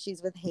her while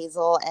she's with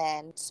Hazel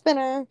and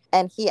Spinner,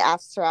 and he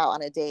asks her out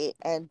on a date.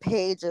 And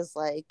Paige is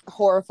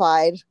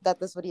horrified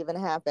that this would even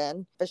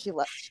happen, but she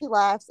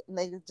laughs, and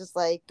they just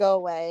go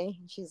away.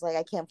 She's like,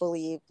 I can't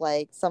believe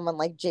someone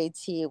like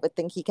JT would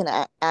think he can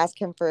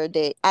ask me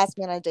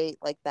on a date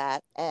like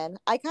that. And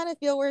I kind of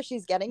feel where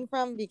she's getting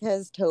from,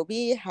 because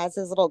Toby has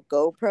his little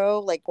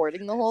GoPro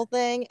recording the whole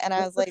thing, and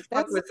I was like,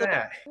 What was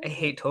that? I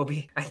hate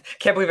Toby. I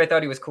can't believe I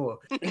thought he was cool.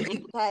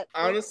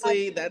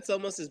 Honestly, that's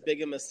almost as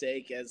big a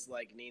mistake as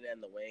Nina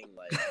and the Wing.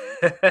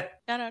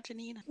 Shout out to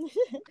Nina.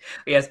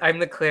 Yes, I'm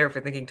the Claire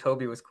for thinking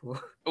Toby was cool.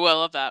 Oh, I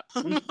love that.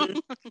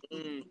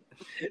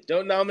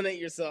 Don't nominate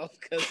yourself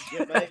because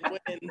you might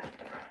win.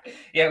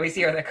 Yeah, we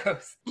see how that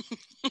goes.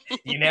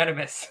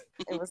 Unanimous.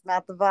 It was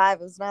not the vibe.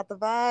 It was not the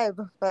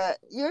vibe. But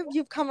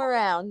you've come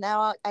around.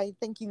 Now I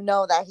think you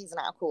know that he's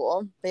not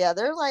cool. But yeah,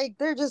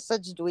 they're just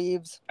such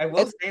dweebs. I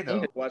will say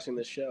though, Watching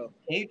this show,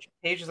 Paige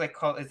is I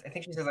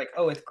think she says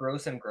oh, it's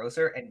gross and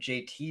grosser, and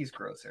JT's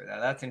grosser. Now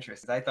that's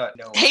interesting. I thought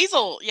no.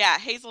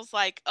 Hazel's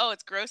like, oh,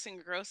 it's gross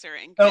and grosser,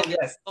 and Oh, Hazel's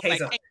yes, like,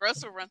 Hazel. hey,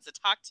 Grosser wants to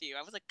talk to you.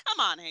 I was like, come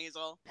on,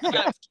 Hazel. I thought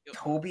it was cute.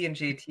 Toby and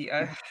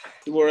JT.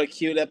 she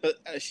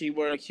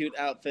wore a cute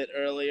outfit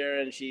earlier,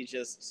 and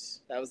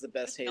that was the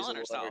best She's Hazel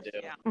killing will ever herself, do.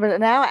 yeah. But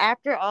now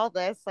after all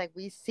this,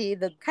 we see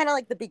the kind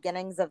of the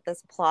beginnings of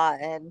this plot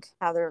and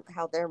how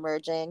they're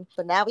merging.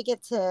 But now we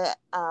get to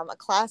a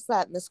class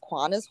that Miss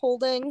Kwan is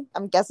holding.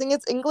 I'm guessing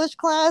it's English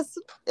class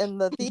in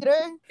the theater.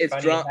 It's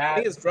Funny drama. I hat,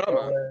 think it's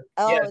drama.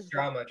 Oh, yeah, it's it's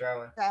drama.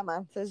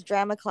 Drama. So it's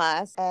drama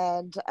class,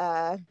 and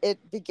it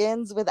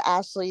begins with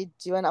Ashley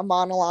doing a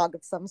monologue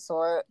of some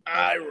sort.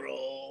 Eye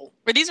roll.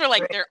 But these are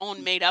like their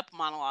own made up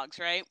monologues,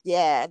 right?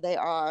 Yeah, they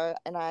are.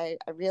 And I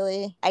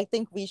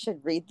think we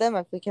should read them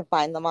if we can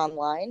find them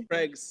online.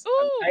 Craig's.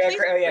 Ooh, please.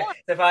 Oh yeah, more.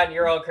 Stefan,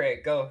 you're all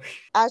Craig. Go.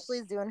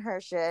 Ashley's doing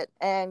her shit,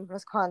 and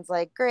Miss Kwan's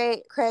like,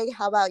 "Great, Craig,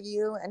 how about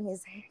you?" And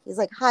he's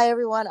like, "Hi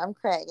everyone, I'm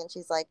Craig," and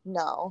she's like,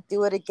 "No,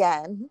 do it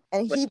again."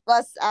 And he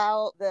busts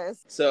out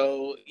this.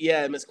 So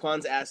yeah, Miss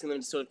Kwan's asking them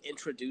to sort of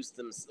introduce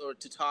them or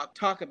to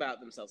talk about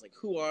themselves, like,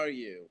 who are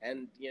you?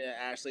 And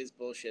Ashley's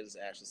bullshit is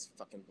Ashley's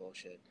fucking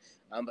bullshit.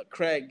 But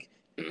Craig,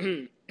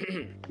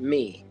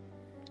 me,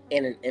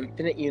 in an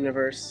infinite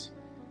universe,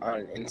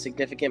 on an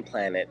insignificant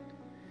planet,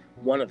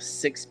 one of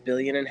 6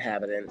 billion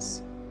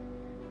inhabitants.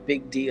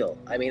 Big deal.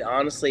 I mean,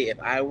 honestly, if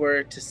I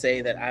were to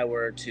say that I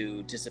were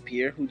to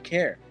disappear, who'd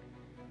care?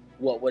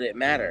 What would it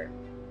matter?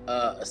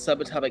 A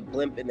subatomic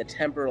blimp in the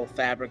temporal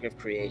fabric of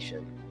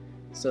creation.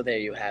 So there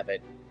you have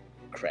it,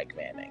 Craig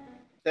Manning.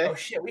 Oh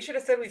shit, we should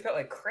have said we felt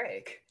like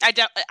Craig. I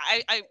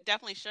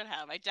definitely should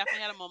have. I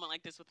definitely had a moment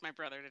like this with my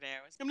brother today.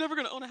 I'm never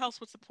going to own a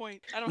house. What's the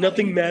point?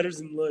 Nothing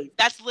matters in life.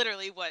 That's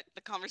literally what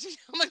the conversation.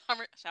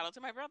 Shout out to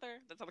my brother.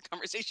 That's how the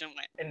conversation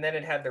went. And then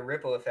it had the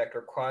ripple effect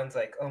where Kwan's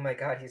like, "Oh my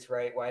god, he's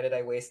right. Why did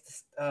I waste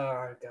this?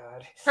 Oh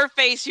god." Her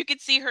face, you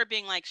could see her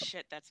being like,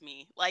 "Shit, that's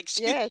me." Like,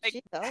 she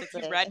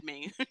read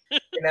me.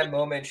 In that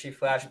moment, she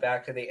flashed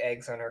back to the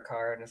eggs on her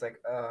car and was like,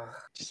 "Oh."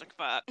 She's like,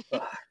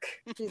 "Fuck."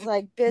 She's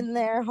like, "Been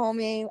there,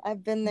 homie.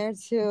 I've been there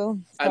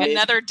too." I mean,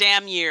 another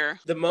damn year.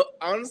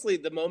 Honestly,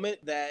 the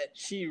moment that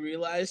she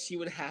realized she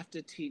would have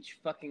to teach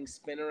fucking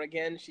spinner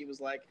again, she was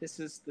like, "This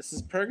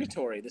is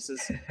purgatory.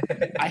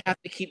 I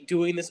have to keep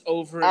doing this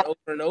over and over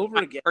and over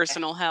again.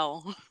 Personal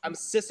hell. I'm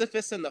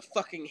Sisyphus in the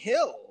fucking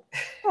hill."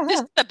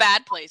 This is the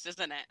bad place,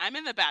 isn't it? I'm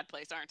in the bad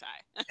place, aren't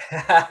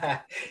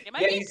I?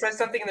 Yeah, he says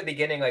something in the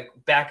beginning like,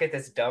 "Back at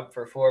this dump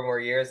for 4 more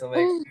years." I'm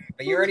like,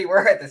 but you already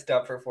were at this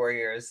dump for 4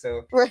 years,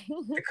 so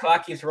the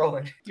clock keeps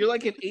rolling. You're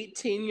like an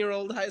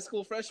 18-year-old high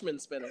school freshman,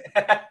 Spinner.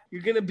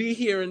 You're gonna be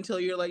here until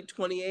you're like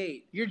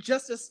 28. You're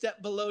just a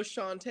step below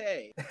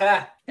Shantae.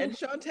 And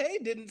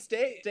Shantae didn't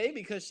stay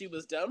because she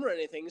was dumb or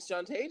anything.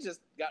 Shantae just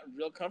got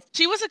real comfortable.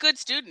 She was a good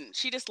student.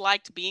 She just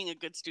liked being a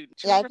good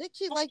student. Yeah, I think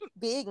she liked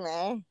being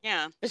there.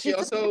 Yeah. But she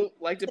also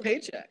liked a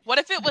paycheck. What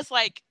if it was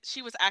like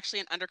she was actually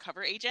an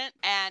undercover agent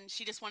and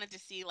she just wanted to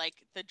see like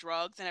the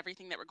drugs and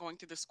everything that were going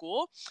through the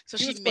school? So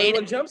she made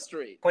 21 Jump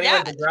Street.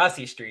 21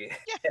 Degrassi Street.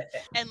 Yeah.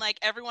 And like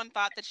everyone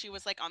thought that she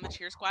was like on the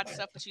cheer squad and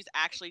stuff, but she's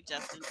actually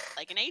just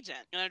like an agent,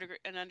 an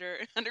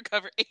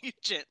undercover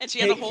agent. And she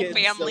has a whole kids,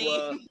 family.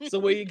 So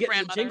where you get the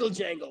grandmother. jingle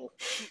jangle?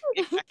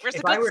 Where's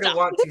If the I good were to stuff?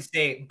 want to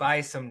say buy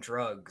some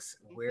drugs,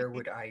 where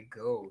would I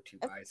go to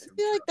buy some I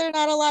feel like drugs? there are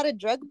not a lot of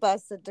drug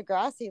busts at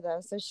Degrassi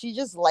though, so she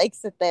just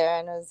likes it there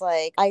and is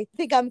like, "I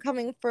think I'm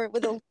coming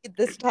with a lead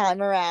this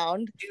time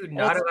around." Dude,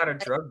 not a lot of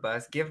drug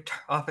busts. Give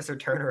Officer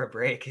Turner a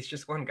break. He's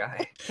just one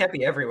guy. He can't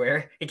be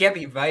everywhere. He can't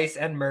be Vice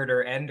and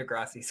Murder and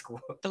Degrassi School.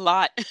 A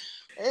lot.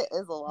 It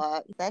is a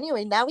lot.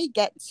 Anyway, now we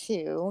get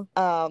to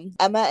Emma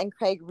and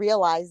Craig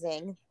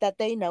realizing that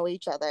they know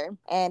each other.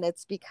 And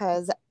it's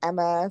because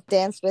Emma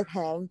danced with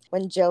him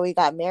when Joey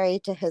got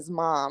married to his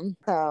mom.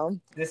 So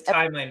This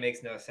timeline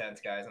makes no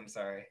sense, guys. I'm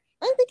sorry.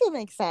 I think it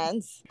makes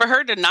sense. For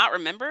her to not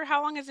remember,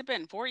 how long has it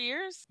been? 4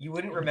 years? You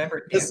wouldn't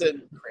remember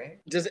Listen, Craig?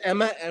 does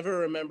Emma ever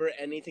remember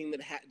anything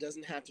that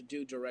doesn't have to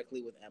do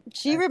directly with Emma?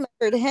 She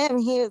remembered him.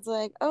 He was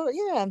like, "Oh,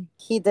 yeah."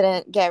 He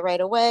didn't get right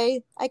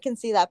away. I can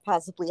see that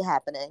possibly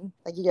happening.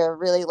 Like, you gotta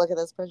really look at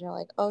this person, you're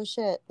like, "Oh,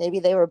 shit. Maybe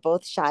they were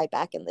both shy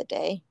back in the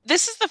day."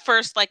 This is the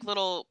first like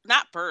little,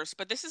 not burst,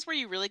 but this is where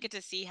you really get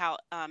to see how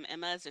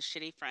Emma is a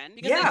shitty friend.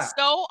 Because it's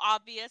so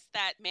obvious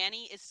that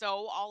Manny is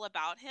so all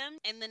about him.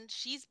 And then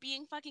she's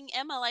being fucking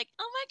Emma like,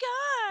 "Oh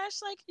my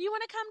gosh, like, you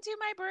want to come to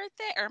my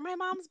birthday or my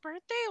mom's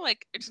birthday?"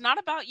 Like, it's not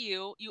about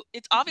you.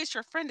 It's obvious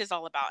your friend is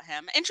all about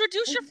him.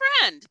 Introduce your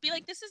friend. Be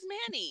like, "This is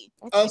Manny."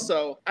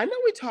 Also, I know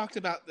we talked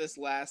about this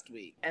last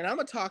week, and I'm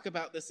gonna talk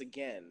about this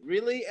again.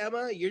 Really,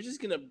 Emma? You're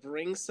just gonna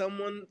bring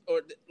someone,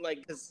 or like,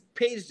 because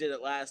Paige did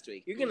it last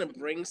week. You're gonna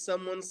bring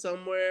someone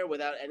somewhere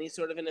without any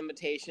sort of an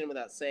invitation,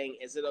 without saying,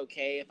 "Is it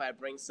okay if I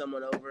bring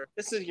someone over?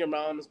 This is your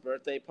mom's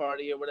birthday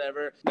party or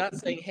whatever." Not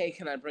saying, "Hey,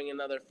 can I bring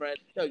another friend?"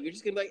 No, you're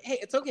just gonna be like, "Hey,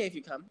 it's okay if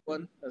you come."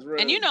 That's rude.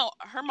 And you know,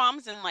 her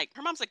mom's like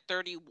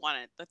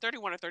 31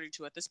 or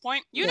 32 at this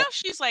point. You know,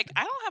 she's like,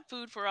 "I don't have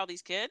food for all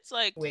these kids."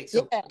 Like, wait,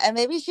 so Yeah, and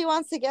maybe she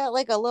wants to get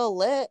like a little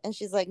lit, and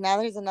she's like, "Now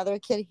there's another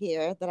kid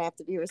here that I have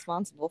to be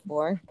responsible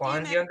for."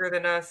 Juan's younger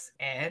than us,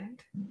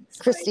 and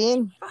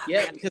Christine.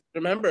 Yeah, because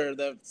remember,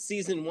 the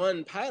season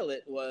 1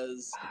 pilot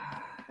was,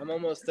 I'm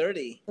almost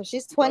 30. So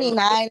she's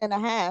 29 and a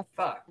half,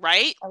 Fuck.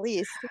 right? at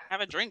least.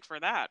 Have a drink for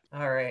that.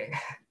 All right.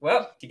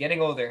 Well, you're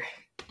getting older.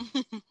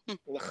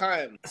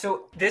 L'chaim.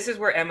 So this is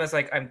where Emma's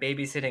like, "I'm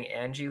babysitting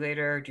Angie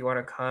later. Do you want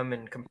to come?"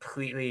 And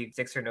completely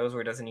sticks her nose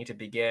where it doesn't need to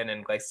begin.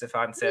 And like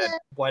Stefan said,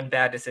 one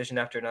bad decision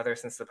after another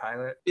since the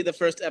pilot. Be the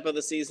first ep of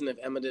the season if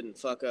Emma didn't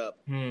fuck up.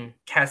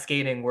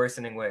 Cascading,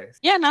 worsening ways.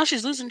 Yeah, now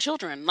she's losing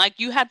children. Like,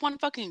 you had one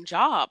fucking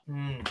job.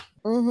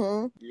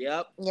 Mm-hmm.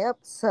 Yep.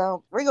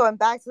 So we're going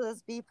back to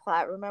this B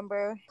plot.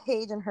 Remember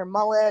Paige and her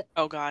mullet,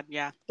 Oh God,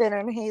 yeah. Finn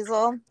and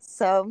Hazel.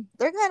 So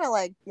they're kind of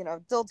like,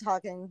 still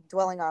talking,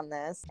 dwelling on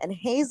this. And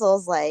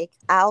Hazel's like,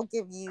 I'll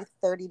give you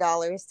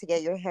 $30 to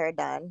get your hair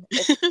done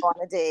if you go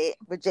on a date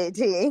with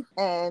JT.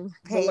 And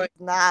Paige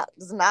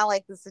does not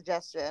like the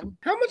suggestion.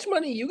 How much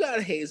money you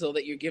got, Hazel,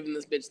 that you're giving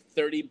this bitch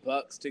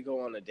 $30 to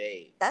go on a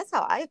date? That's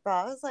how I felt.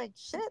 I was like,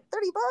 shit,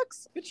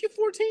 $30? Bitch, you're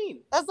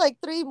 14. That's like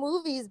 3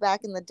 movies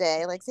back in the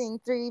day, like seeing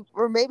 3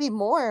 or maybe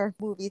more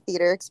movie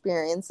theater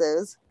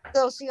experiences.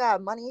 So she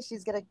got money.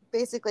 She's gonna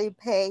basically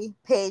pay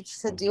Paige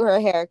to do her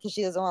hair because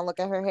she doesn't want to look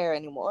at her hair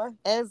anymore.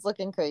 It's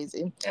looking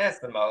crazy. That's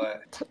the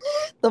mullet.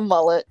 The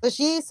mullet.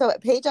 So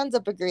Paige ends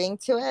up agreeing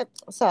to it.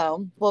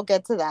 So we'll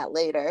get to that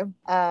later.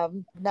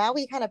 Now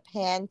we kind of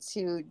pan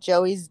to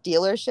Joey's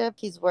dealership.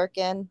 He's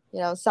working,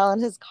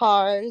 selling his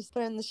cars,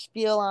 putting the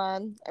spiel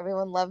on.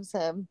 Everyone loves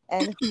him.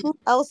 And who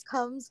else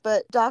comes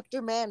but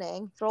Dr.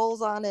 Manning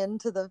strolls on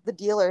into the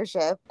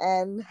dealership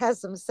and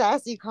has some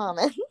sassy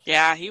comments.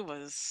 Yeah, he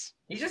was.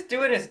 He's just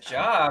doing his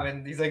job,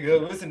 and he's like, "Oh,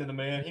 listen to the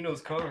man. He knows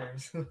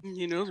cars."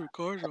 He knows what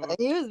cars are.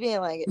 He was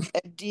being like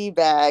a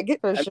D-bag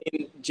for sure. I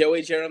mean,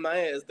 Joey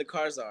Jeremiah is the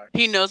car czar.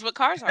 He knows what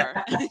cars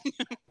are.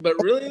 But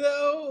really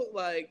though,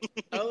 like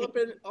all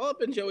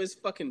up in Joey's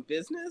fucking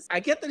business. I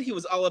get that he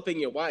was all up in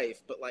your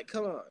wife, but like,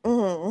 come on.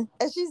 Mm-hmm.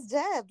 And she's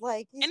dead.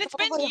 Like, he's And it's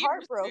been probably years,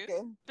 heartbroken.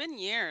 dude. It's been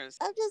years.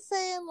 I'm just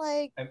saying,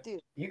 like, dude.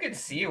 You could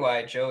see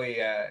why Joey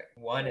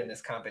won in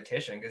this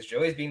competition, because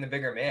Joey's being the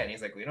bigger man.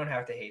 He's like, we don't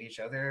have to hate each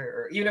other,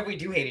 or even if we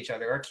do hate each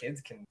other, our kids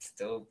can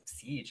still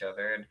see each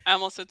other. And I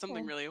almost said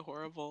something really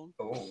horrible.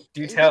 oh,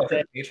 do tell for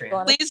the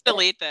Patreon. Please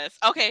delete this.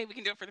 Okay, we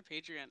can do it for the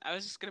Patreon. I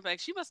was just gonna be like,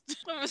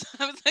 I was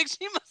like,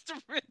 she must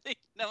have really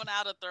known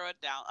how to throw it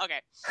down. Okay,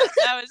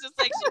 I was just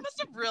like, she must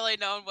have really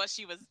known what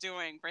she was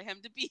doing for him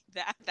to be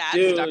that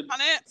Dude, stuck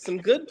on it. Some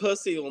good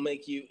pussy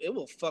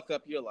will fuck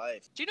up your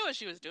life. Do you know what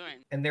she was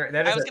doing? And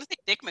I was gonna say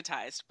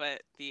stigmatized,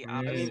 but the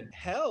I mean,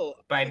 hell,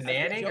 by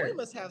Manning. Joey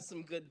must have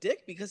some good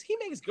dick because he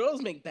makes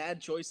girls make bad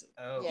choices.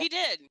 Oh, he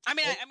did. I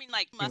mean,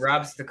 like he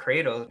robs the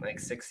cradle like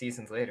 6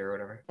 seasons later or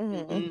whatever.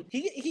 Mm-hmm.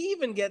 He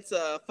even gets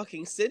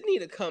fucking Sydney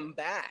to come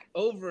back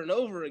over and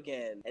over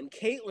again, and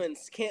Caitlyn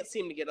can't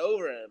seem to get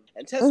over him,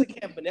 and Tessa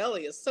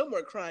Campanelli is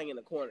somewhere crying in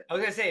the corner. I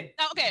was gonna say.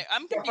 Okay,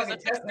 I'm confused.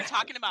 You're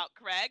talking about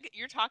Craig.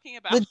 You're talking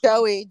about The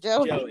Joey.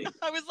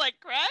 I was like,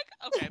 Craig?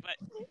 Okay,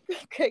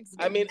 but Craig's.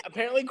 I mean,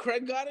 apparently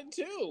Craig got it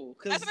too.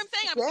 That's what I'm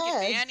saying.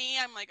 I'm thinking Manny.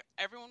 I'm like,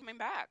 everyone coming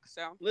back.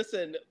 So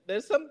listen,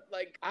 there's some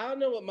like I don't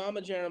know what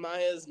Mama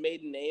Jeremiah's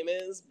maiden name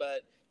is,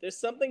 but there's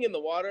something in the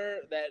water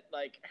that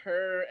like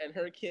her and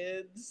her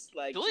kids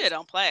like. Julia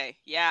don't play.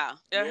 Yeah.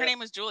 Her name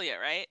was Julia,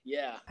 right?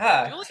 Yeah.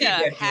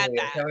 Julia had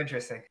Julia. that. How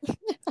interesting.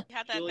 He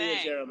had that Julia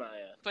thing.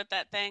 Jeremiah. Put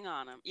that thing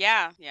on him.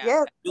 Yeah.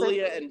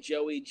 Julia and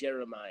Joey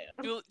Jeremiah.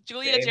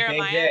 Julia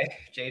Jeremiah.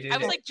 JJ. I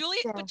was like,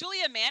 Julia, but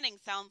Julia Manning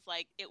sounds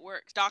like it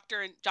works. Doctor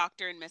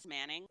and Miss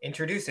Manning.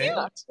 Introducing.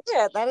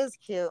 Yeah, that is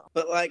cute.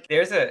 But like,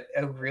 there's a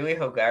really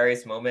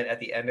hilarious moment at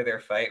the end of their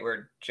fight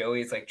where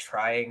Joey's like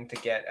trying to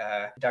get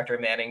Dr.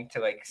 Manning to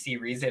like see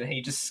reason, and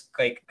he just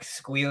like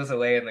squeals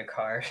away in the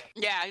car.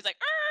 Yeah, he's like,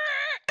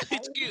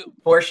 it's cute.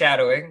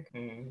 Foreshadowing.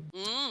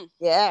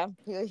 Yeah,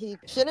 he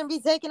shouldn't be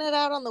taking it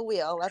out on the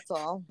wheel. That's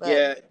all. But...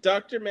 yeah,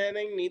 Dr.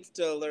 Manning needs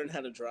to learn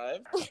how to drive.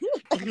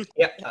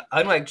 Yeah,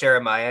 unlike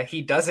Jeremiah,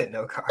 he doesn't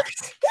know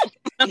cars.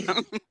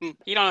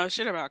 You don't know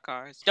shit about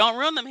cars. Don't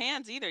ruin them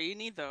hands either. You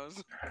need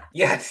those.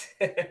 Yes.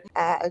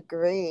 I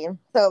agree.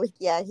 So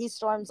yeah, he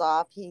storms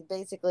off. He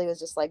basically was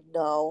just like,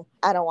 no,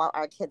 I don't want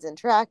our kids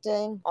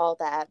interacting, all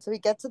that. So we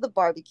get to the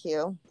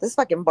barbecue. This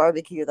fucking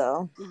barbecue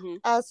though.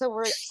 Mm-hmm. So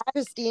we're at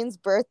Christine's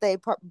birthday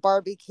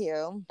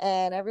barbecue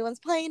and everyone's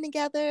playing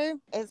together.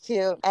 It's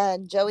cute.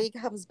 And Joey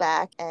comes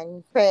back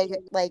and Craig,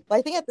 like,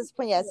 I think at this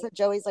point, so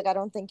Joey's like, I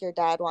don't think your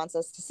dad wants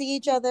us to see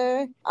each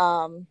other.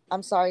 I'm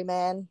sorry,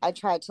 man. I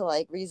tried to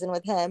like reason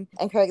with him.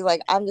 And Craig's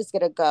like, I'm just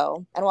gonna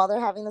go. And while they're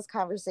having this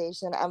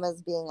conversation,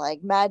 Emma's being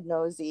like mad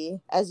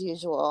nosy as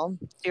usual.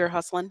 Ear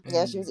hustling.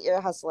 Yeah, she was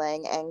ear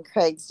hustling. And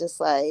Craig's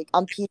just like,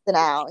 I'm peacing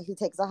out. He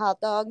takes a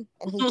hot dog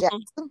and he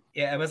jets.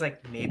 Yeah, Emma's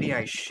like, maybe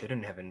I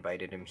shouldn't have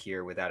invited him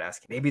here without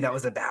asking. Maybe that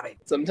was a bad idea.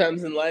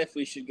 Sometimes in life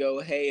we should go,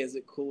 hey, is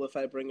it cool if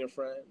I bring a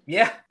friend?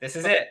 Yeah, this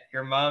is it.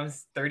 Your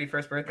mom's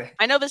 31st birthday.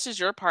 I know this is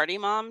your party,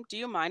 Mom. Do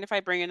you mind if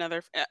I bring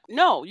another?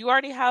 No, you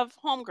already have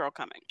homegirl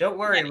coming. Don't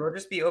worry, we'll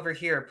just be over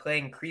here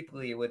playing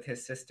creepily with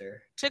his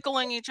sister.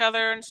 Tickling each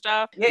other and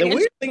stuff. Yeah, the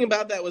weird thing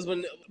about that was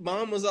when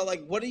Mom was all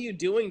like, what are you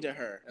doing to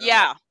her? And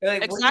yeah,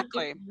 like,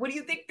 exactly. What do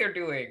you think they're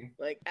doing?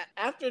 Like,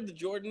 after the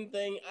Jordan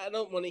thing, I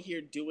don't want to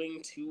hear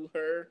doing to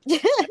her.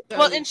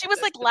 Well, and she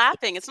was like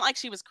laughing. It's not like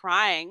she was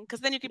crying. Because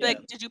then you could be like,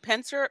 did you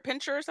pinch her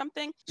or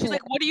something? She's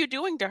like, what are you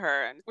doing to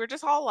her? And we're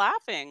just all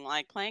laughing,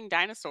 like playing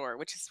dinosaur,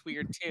 which is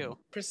weird too.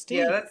 Pristine.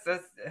 Yeah,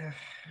 that's.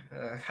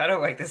 I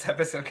don't like this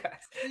episode,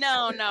 guys.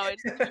 No,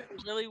 it's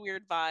really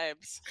weird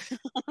vibes.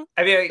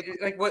 I mean,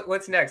 like,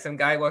 what's next? Some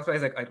guy walks by,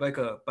 he's like, "I'd like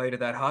a bite of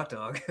that hot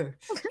dog."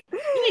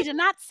 You need to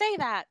not say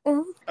that.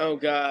 Oh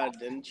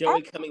God! And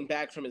Joey coming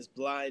back from his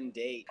blind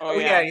date. Oh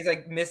yeah, he's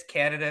like Miss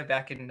Canada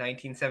back in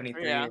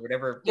 1973 or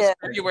whatever. Yeah.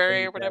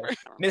 February or whatever.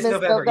 Miss Miss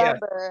November,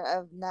 November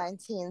of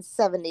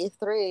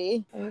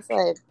 1973. It's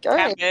like, all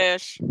right.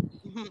 Catfish.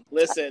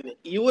 Listen,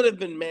 you would have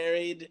been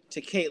married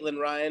to Caitlin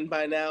Ryan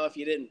by now if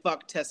you didn't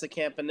fuck Tessa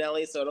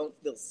Campanelli, so don't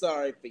feel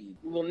sorry for you.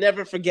 We will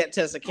never forget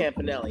Tessa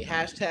Campanelli.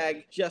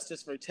 Hashtag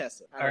justice for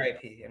Tessa.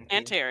 R.I.P.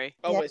 And Terry.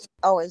 Always.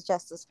 Always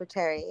justice for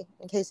Terry,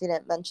 in case you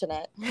didn't mention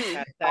it.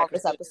 Hashtag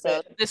This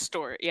episode. This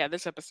story. Yeah,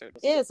 this episode.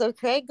 Yeah, so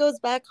Craig goes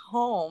back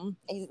home.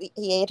 He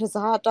ate his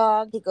hot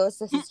dog. He goes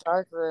to his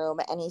dark room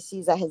and he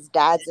sees that his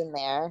dad's in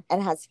there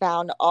and has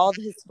found all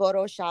his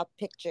Photoshop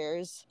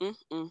pictures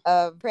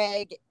of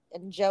Craig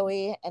and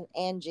Joey and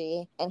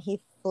Angie, and he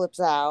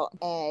flips out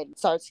and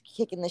starts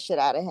kicking the shit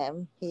out of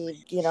him. He,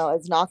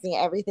 is knocking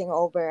everything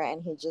over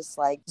and he just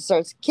like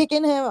starts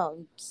kicking him.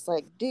 I'm just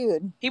like,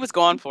 dude. He was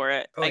going for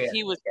it. Oh, like yeah.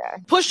 he was Yeah.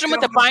 pushed him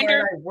with the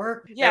binder. I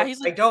work. Yeah, Now, he's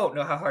like, I don't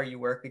know how hard you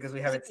work because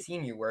we haven't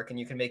seen you work, and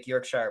you can make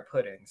Yorkshire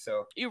pudding.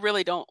 So you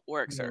really don't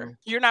work, sir.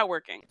 You're not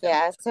working.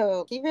 Yeah,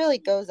 so he really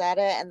goes at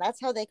it, and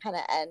that's how they kind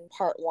of end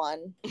part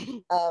 1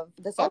 of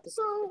this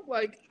episode. Also,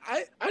 like,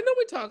 I know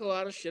we talk a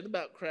lot of shit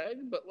about Craig,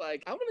 but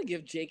like, I want to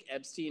give Jake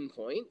Epstein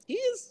points. He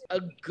is a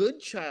good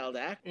child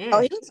actor.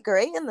 Oh, he's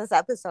great in this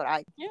episode. Yeah,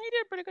 he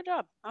did a pretty good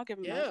job. I'll give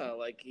him that.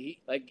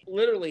 Yeah,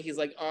 literally, he's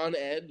like on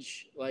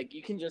edge. Like,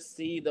 you can just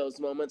see those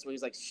moments where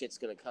he's like, shit's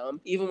gonna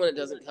come. Even when it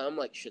doesn't come,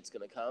 like, shit's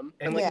gonna come.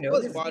 And like, I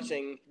was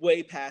watching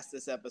way past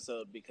this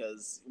episode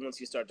because once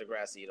you start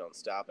Degrassi, you don't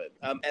stop it.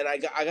 And I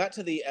got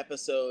to the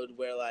episode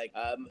where like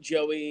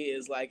Joey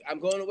is like, I'm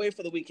going away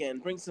for the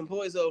weekend. Bring some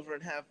boys over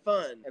and have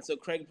fun. And so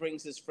Craig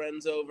brings his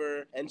friends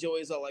over, and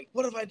Joey's all like,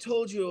 what have I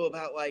told you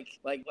about like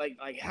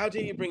how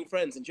dare you bring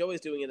friends? And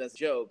Joey's doing it as a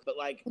joke, but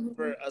like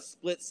for a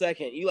split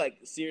second, you like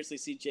seriously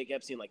see Jake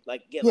Epstein like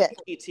get like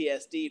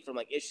PTSD from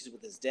like issues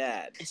with his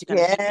dad.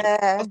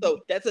 Yeah. Also,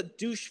 that's a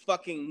douche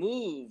fucking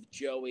move,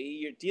 Joey.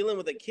 You're dealing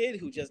with a kid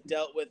who just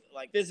dealt with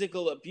like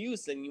physical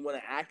abuse, and you want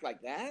to act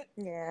like that?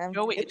 Yeah.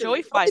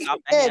 Joey flies off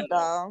the handle.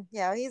 Though.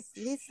 Yeah,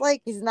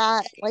 he's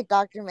not like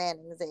Dr.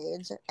 Manning's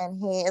age, and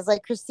he is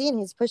like Christine.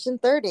 He's pushing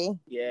 30.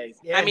 Yeah.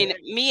 I mean,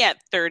 me at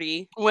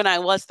 30, when I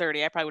was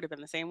 30, I probably would have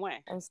been the same way.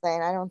 I'm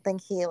saying I don't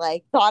think he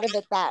like thought of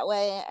it that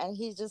way, and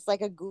he's just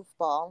like a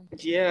goofball.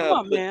 Yeah, come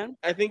on, man.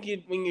 I think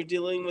when you're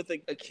dealing with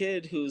a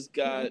kid who's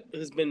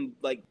been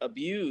like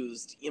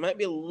abused, you might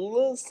be a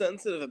little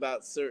sensitive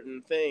about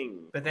certain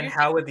things. But then,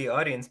 how would the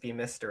audience be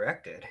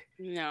misdirected?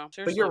 No,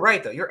 seriously. But you're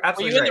right, though. You're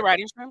absolutely Were you right. in the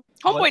writing's room?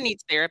 Homeboy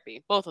needs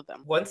therapy, both of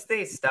them. Once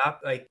they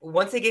stopped,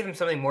 once they gave him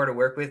something more to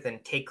work with than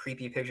take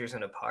creepy pictures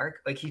in a park,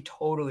 like he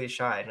totally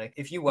shined. Like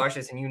if you watch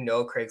this and you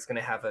know Craig's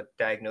gonna have a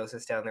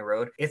diagnosis down the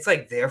road, it's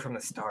like there from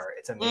the start.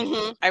 It's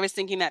amazing. I was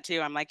thinking that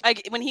too. I'm like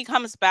when he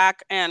comes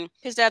back and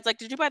his dad's like,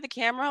 "Did you buy the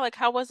camera? Like,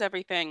 how was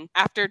everything?"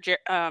 After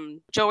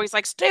Joey's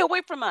like, "Stay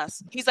away from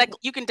us." He's like,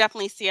 you can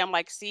definitely see. I'm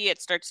like, see,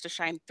 it starts to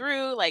shine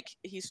through. Like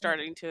he's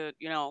starting to,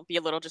 be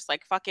a little just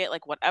like fuck it,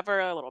 like whatever,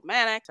 a little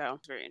manic. So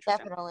it's very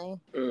interesting. Definitely.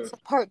 So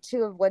part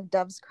 2 of When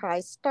Doves Cry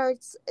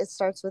starts. It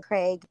starts with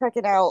Craig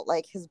checking out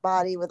like his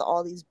body with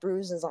all these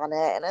bruises on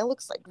it, and it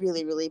looks like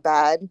really, really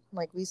bad.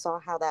 Like we saw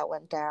how that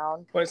went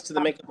down. Points to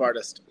the makeup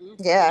artist.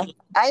 Yeah,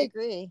 I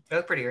agree. That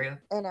was pretty real.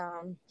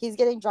 And he's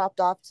getting dropped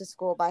off to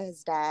school by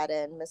his dad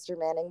and Mr.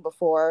 Manning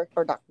before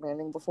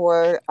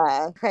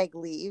Craig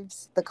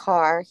leaves the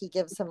car. He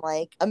gives him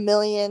like $1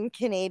 million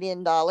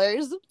Canadian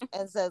dollars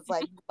and says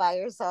like, buy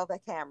yourself a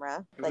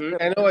camera. Like,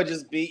 I know I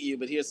just beat you,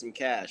 but here's some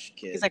cash,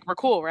 kid. He's like, we're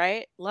cool,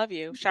 right? Love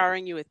you.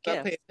 Showering you with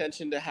Not gifts. pay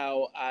attention to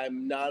how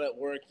I'm not at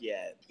work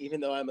yet,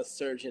 even though I'm a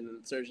surgeon,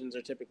 and surgeons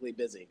are typically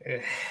busy.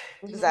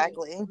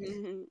 Exactly. So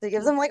he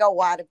gives him like a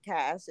wad of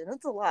cash, and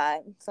it's a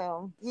lot.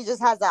 So he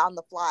just has that on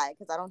the fly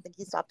because I don't think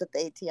he stopped at the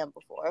ATM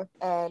before.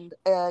 And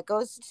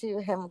goes to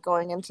him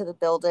going into the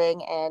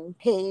building, and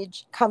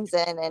Paige comes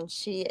in, and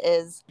she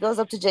goes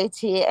up to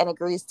JT and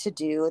agrees to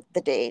do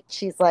the date.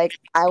 She's like,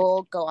 I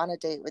will go on a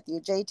date with you,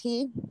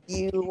 JT.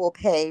 You will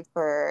pay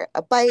for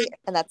a bite,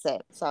 and that's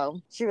it.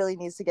 So she really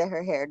needs to get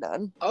her hair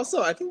done.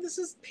 Also, I think this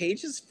is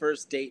Paige's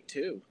first date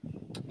too.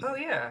 Oh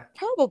yeah.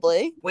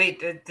 Probably.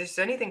 Wait, does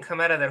anything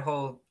come out of that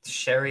whole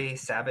Sherry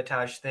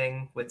sabotage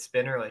thing with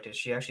Spinner? Like, did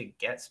she actually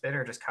get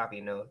Spinner or just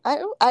copy notes? I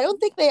don't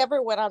think they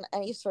ever went on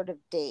any sort of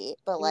date,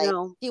 but like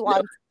he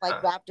wants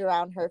like wrapped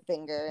around her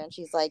finger, and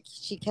she's like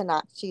she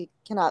cannot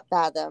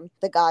fathom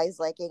the guys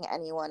liking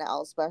anyone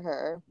else but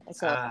her. And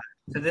so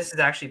So this is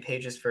actually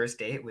Paige's first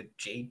date with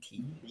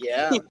JT.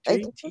 Yeah. I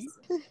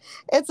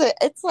guess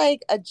it's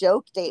like a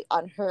joke date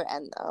on her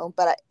end though,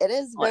 but it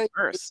is Well, very at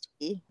first.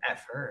 creepy. At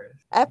first.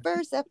 At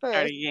first.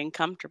 Started getting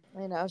comfortable.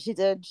 I know she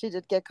did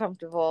get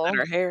comfortable. Let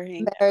her hair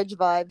hang down. Marriage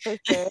vibe for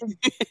sure.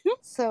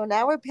 So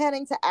now we're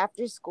panning to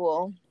after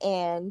school,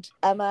 and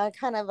Emma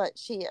kind of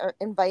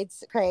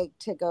invites Craig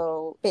to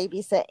go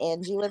babysit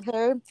Angie with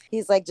her.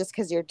 He's like, just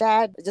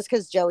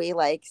because Joey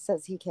like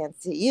says he can't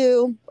see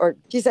you, or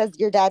she says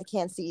your dad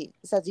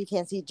says you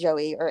can't see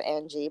Joey or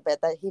Angie,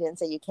 but that he didn't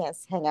say you can't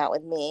hang out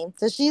with me.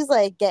 So she's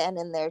like getting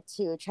in there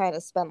too, trying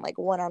to spend like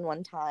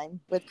one-on-one time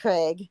with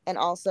Craig, and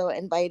also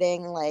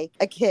inviting like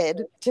a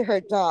kid to her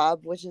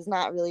job, which is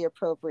not really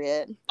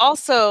appropriate.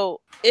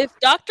 Also, if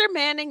Dr.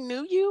 Manning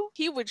knew you,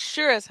 he would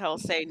sure as hell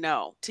say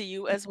no to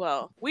you as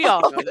well. We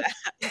all know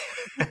that.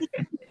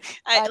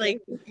 I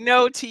like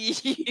no to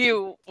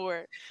you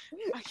for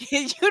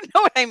you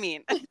know what I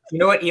mean. You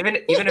know what? Even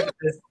if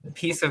this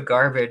piece of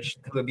garbage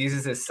who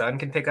abuses his son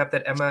can pick up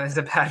that Emma is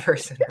a bad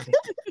person. I mean,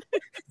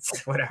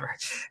 it's whatever.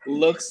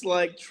 Looks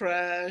like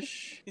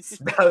trash.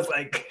 Smells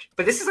like.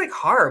 But this is like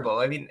horrible.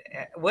 I mean,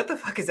 what the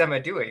fuck is Emma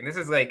doing? This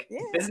is like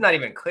this is not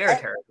even Claire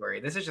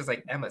territory. This is just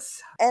like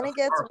Emma's. And it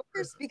gets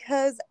worse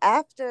because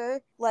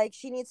after like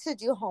she needs to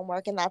do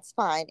homework, and that's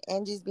fine.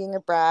 Angie's being a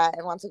brat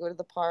and wants to go to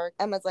the park.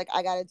 Emma's like,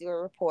 I gotta do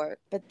a report.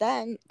 But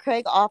then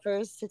Craig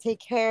offers to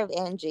take care of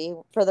Angie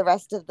for the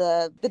rest of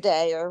the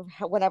day or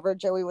whenever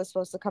Joey was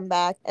supposed to come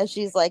back. And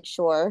she's like,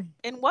 sure.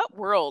 In what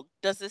world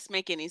does this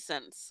make any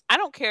sense? I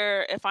don't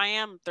care if I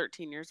am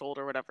 13 years old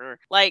or whatever.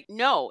 Like,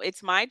 no,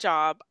 it's my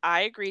job.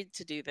 I agreed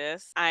to do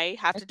this. I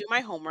have to do my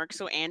homework.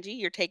 So Angie,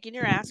 you're taking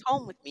your ass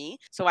home with me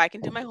so I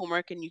can do my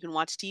homework and you can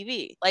watch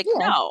TV. Like,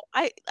 no,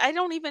 I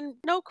don't even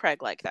know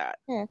Craig like that.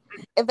 Yeah.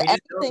 If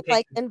anything,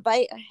 like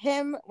invite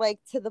him like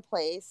to the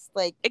place.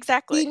 Like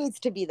exactly. He needs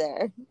to be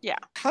there. Yeah.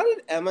 How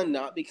did Emma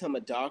not become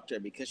a doctor?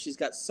 Because she's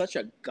got such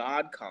a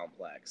god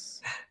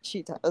complex.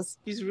 She does.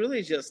 She's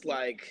really just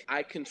like,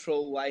 I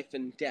control life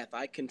and death.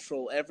 I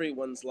control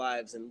everyone's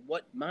lives and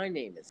what my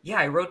name is. Yeah,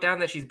 I wrote down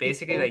that she's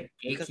basically like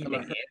gatekeeping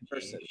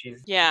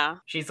Angie.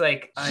 She's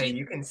like,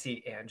 you can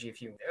see Angie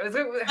if you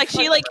like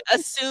she like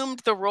assumed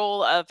the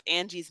role of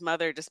Angie's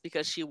mother just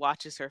because she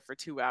watches her for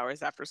 2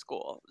 hours after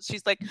school.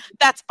 She's like,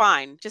 that's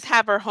fine. Just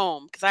have her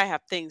home because I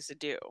have things to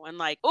do. And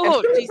like,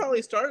 oh, it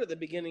probably started at the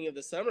beginning of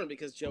the summer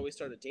because Joey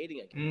started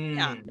dating again.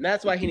 Yeah. And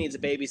that's why he needs a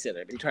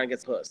babysitter. He's trying to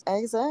get puss.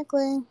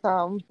 Exactly.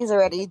 He's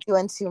already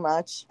doing too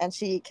much, and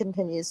she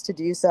continues to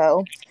do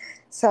so.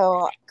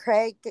 So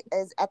Craig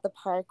is at the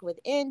park with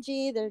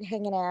Angie. They're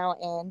hanging out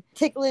and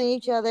tickling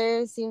each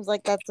other. Seems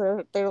like that's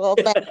their little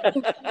thing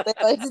they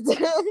like to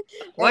do.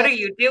 What are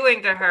you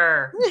doing to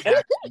her?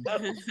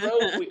 That's so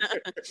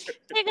weird.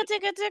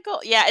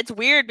 Tickle. Yeah, it's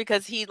weird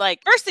because he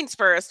like, first things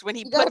first, when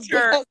he puts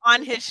her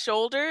on his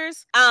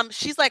shoulders,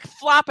 she's like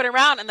flopping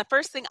around, and the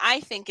first thing I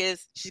think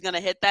is she's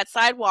gonna hit that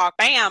sidewalk,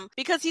 bam,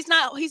 because he's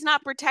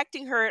not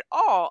protecting her at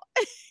all.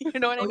 You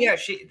know what I mean?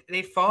 Yeah,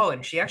 they fall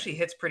and she actually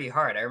hits pretty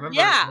hard. I remember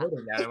that.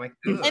 I'm like,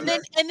 ugh. and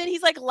then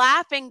he's like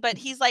laughing, but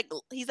he's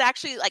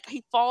actually like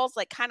he falls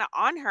like kind of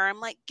on her.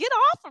 I'm like, get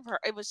off of her.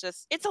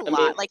 It's a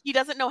lot. Like he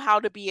doesn't know how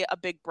to be a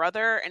big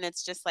brother, and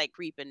it's just like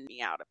creeping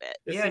me out a bit.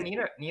 Yeah,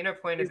 Nina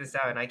pointed this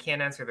out, and I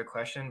can't answer the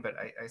question, but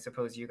I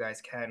suppose you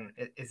guys can.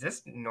 Is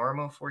this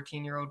normal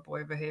 14-year-old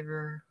boy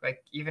behavior?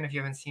 Like even if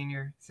you haven't seen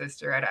your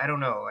sister, I don't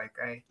know. Like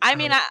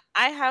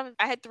I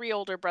had 3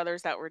 older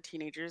brothers that were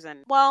teenagers,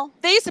 and well,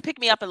 they used to pick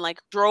me up and like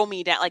throw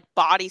me down, like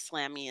body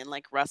slam me and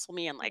like wrestle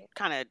me and like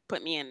kind of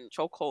put me in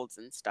chokeholds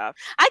and stuff.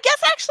 I guess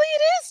actually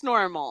it is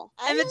normal,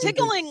 and the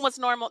tickling was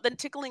normal. Then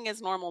tickling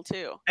is normal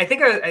too. I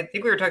think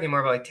we were talking more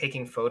about like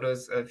taking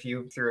photos of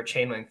you through a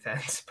chain link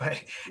fence,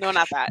 but no,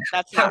 not that.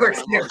 That's not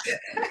normal.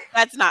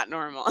 That's not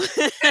normal.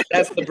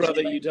 That's the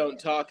brother you don't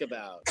talk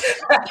about.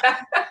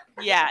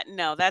 Yeah,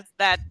 no,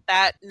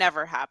 that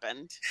never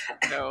happened.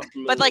 No,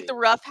 but like the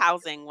rough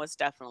housing was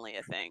definitely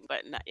a thing.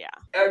 But yeah,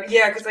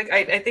 yeah, because like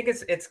I think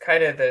it's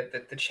kind of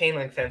the chain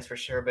link fence for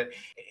sure. But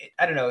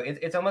I don't know.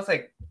 It's almost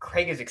like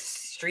Craig is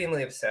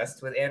extremely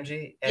obsessed with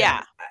Angie. And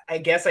yeah, I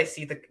guess I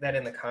see that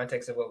in the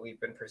context of what we've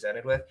been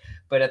presented with.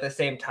 But at the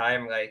same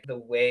time, like the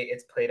way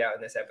it's played out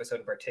in this episode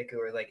in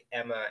particular, like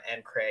Emma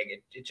and Craig,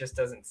 it just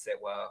doesn't sit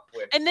well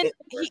with. And then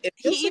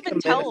he even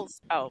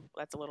tells. Oh,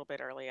 that's a little bit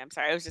early. I'm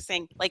sorry. I was just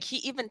saying, like he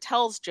even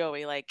tells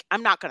Joey, like,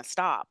 I'm not gonna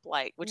stop,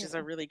 like, which is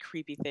a really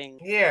creepy thing.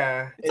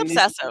 Yeah, it's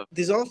obsessive.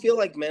 These all feel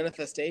like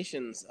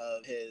manifestations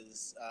of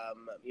his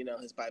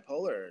his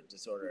bipolar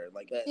disorder,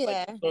 like that,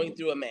 like going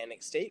through a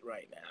manic state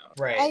right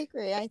now. Right. I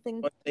agree. I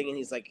think one thing, and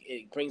he's like,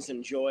 it brings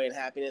him joy and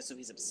happiness, so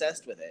he's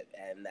obsessed with it,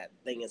 and that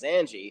thing is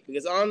Angie.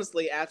 Because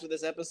honestly, after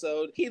this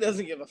episode, he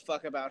doesn't give a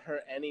fuck about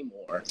her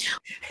anymore.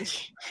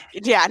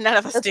 Yeah, none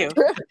of us do.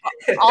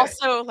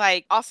 Also,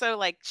 like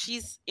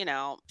she's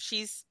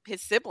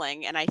his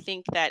sibling, and I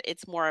think that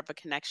it's more of a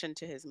connection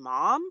to his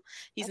mom.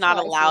 He's That's not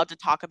how I see allowed to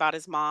talk about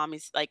his mom.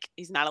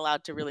 He's not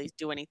allowed to really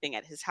do anything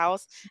at his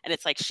house, and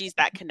it's like she's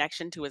that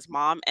connection to his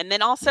mom. And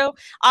then also,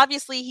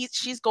 obviously,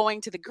 she's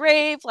going to the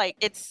grave. Like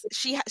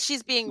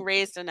she's being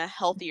raised in a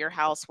healthier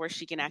house where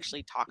she can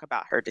actually talk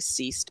about her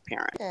deceased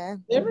parent. Yeah.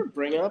 They ever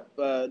bring up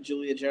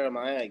Julia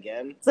Jeremiah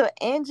again? So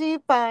Angie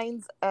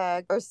finds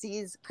or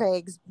sees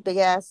Craig's big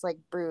ass like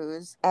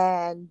bruise,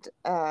 and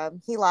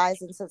he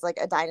lies and says like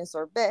a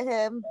dinosaur bit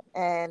him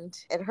and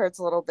it hurts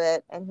a little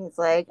bit, and he's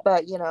like,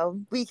 but you know,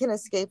 we can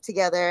escape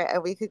together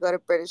and we could go to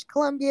British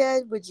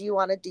Columbia. Would you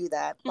want to do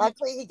that?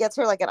 Luckily he gets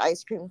her like an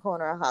ice cream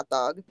cone or a hot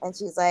dog, and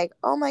she's like,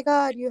 oh my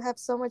god, you have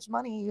so much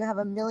money, you have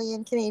 $1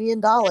 million Canadian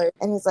dollars.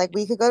 And he's like,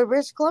 we could go to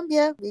British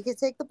Columbia, we could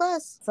take the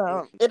bus.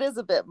 So it is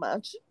a bit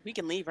much. We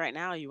can leave right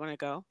now. You want to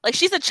go? Like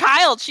she's a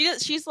child.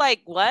 She's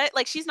like, what?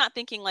 Like she's not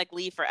thinking like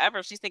leave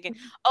forever. She's thinking,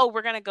 oh,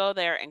 we're gonna go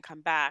there and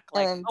come back.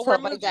 Like, And oh, so we're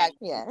my moving. dad,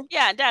 yeah.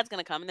 Yeah, and Dad's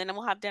gonna come, and then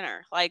we'll have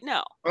dinner. Like,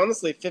 no.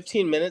 Honestly,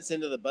 15 minutes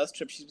into the bus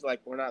trip, she's like,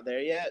 we're not there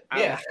yet.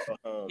 I Yeah. wanna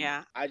go home.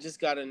 Yeah. I just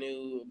got a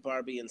new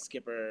Barbie and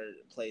Skipper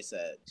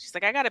playset. She's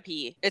like, I gotta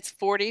pee. It's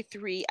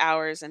 43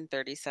 hours and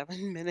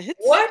 37 minutes.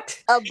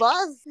 What? A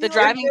bus. The You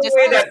driving There's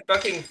no way distance. that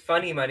fucking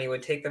funny money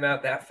would take them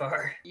out that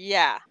far.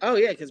 Yeah, Oh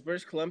yeah, because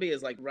British Columbia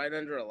is like right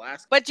under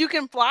Alaska. but you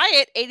can fly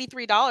it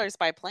 $83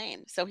 by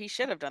plane, so he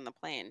should have done the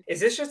plane. Is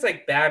this just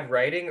like bad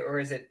writing, or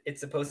is it's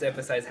supposed to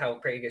emphasize how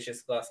Craig has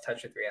just lost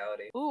touch with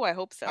reality? Ooh, I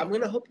hope so. I'm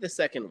gonna hope the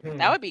second one. Hmm.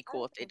 That would be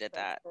cool if they did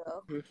that.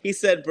 He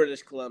said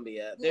British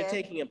Columbia. They're Yeah.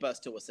 taking a bus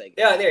to Wasaga.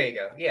 Yeah, there you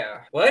go.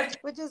 Yeah. What?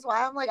 Which is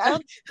why I'm like, I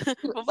don't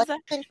What was like, that?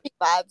 think he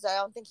vibes. I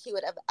don't think he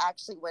would have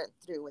actually went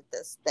through with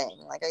this thing.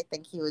 Like, I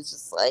think he was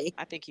just like,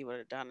 I think he would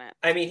have done it.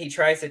 I mean, he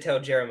tries to tell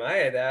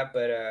Jeremiah that,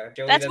 but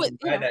Joey That's what-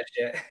 doesn't buy that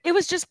shit. It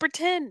was just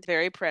pretend.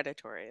 Very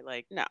predatory.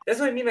 Like, no. That's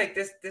what I mean. Like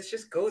this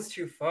just goes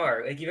too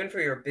far. Like even for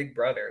your big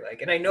brother.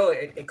 Like, and I know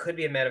it could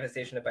be a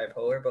manifestation of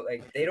bipolar, but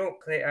like they don't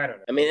play. I don't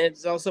know. I mean,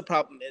 it's also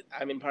part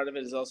of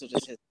it is also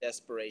just his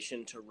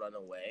desperation to run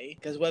away.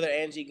 Because whether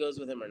Angie goes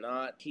with him or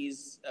not,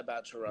 he's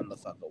about to run the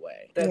fuck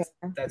away. That's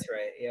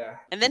right. Yeah.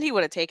 And then he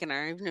would have taken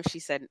her, even if she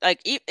said,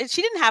 like,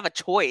 she didn't have a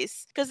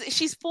choice because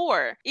she's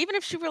 4. Even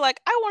if she were like,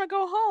 I want to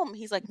go home,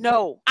 he's like,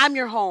 no, I'm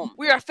your home.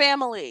 We are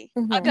family.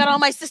 I've got all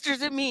my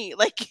sisters and me.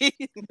 Like,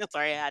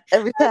 sorry, I had.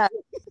 every time.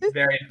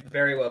 Very,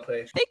 very well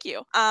played. Thank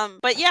you.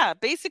 But yeah,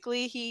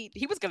 basically he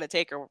was gonna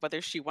take her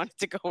whether she wanted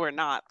to go or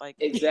not. Like,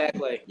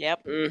 Exactly.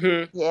 yep.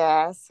 Mm-hmm.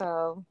 Yeah,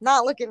 so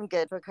not looking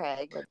good for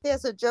Craig. But yeah,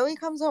 so Joey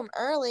comes home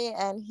early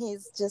and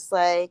he's just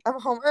like, I'm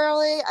home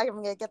early. I'm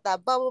gonna get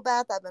that bubble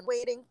bath I've been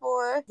waiting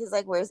for. He's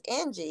like, where's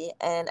Angie?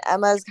 And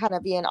Emma's kind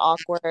of being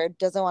awkward,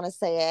 doesn't want to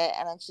say it.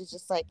 And then she's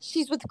just like,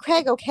 she's with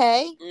Craig,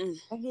 okay? Mm.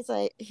 And he's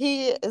like,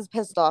 he is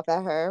pissed off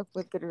at her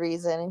with good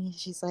reason. And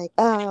she's like,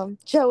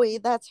 Joey,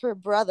 that's her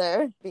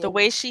brother. The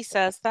way she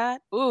says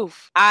that,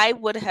 oof, I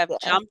would have Yeah.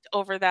 jumped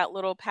over that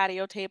little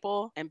patio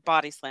table and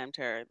body slammed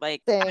her.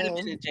 Like, I would have been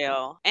Same. in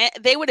jail. And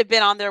they would have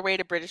been on their way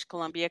to British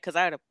Columbia because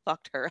I would have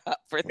fucked her up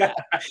for that.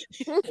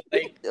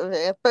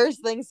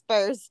 First things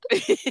first.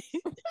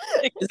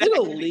 Is it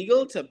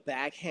illegal to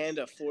backhand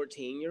a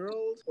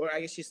 14-year-old? Or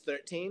I guess she's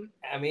 13?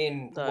 I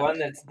mean, Look. one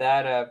that's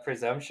that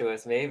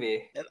presumptuous,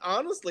 maybe. And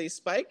honestly,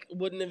 Spike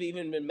wouldn't have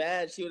even been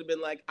mad. She would have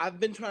been like, I've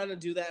been trying to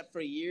do that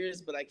for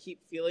years, but I keep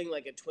feeling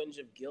like a twinge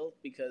of guilt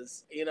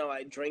because, you know,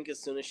 I drink as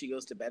soon as she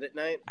goes to bed at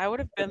night. I would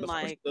have been Before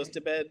she like, goes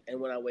to bed and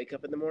when I wake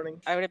up in the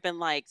morning. I would have been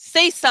like,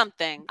 say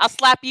something. I'll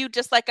slap you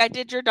just like I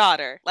did your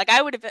daughter. Like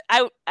I would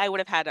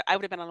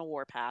have been on a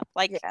warpath.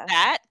 Like Yeah.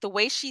 that, the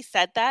way she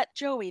said that,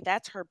 Joey,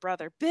 that's her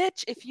brother.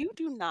 Bitch, if you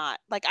do not,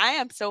 like I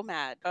am so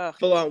mad. Ugh.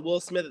 Full on Will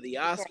Smith at the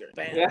Oscar.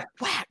 Bam. Yeah.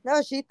 Whack.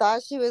 No, she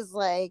thought she was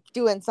like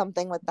doing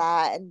something with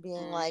that and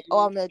being like, oh,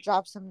 I'm gonna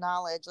drop some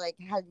knowledge. Like,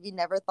 have you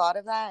never thought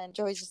of that? And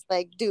Joey's just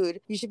like, dude,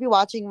 you should be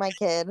watching my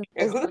kid.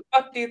 Yeah, who the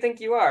fuck do you think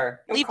you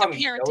are? Don't Leave the call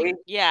me parenting. Joey.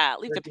 Yeah,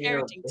 leave the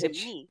 13-year-old parenting to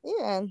bitch. me.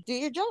 Yeah, do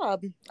your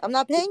job. I'm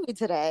not paying you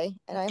today,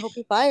 and I hope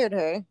you fired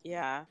her.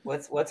 Yeah.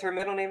 What's her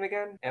middle name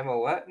again? Emma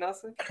what,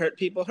 Nelson? Hurt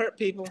people, hurt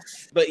people.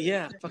 But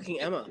yeah, fucking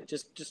Emma.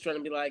 Just trying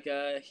to be like,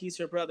 he's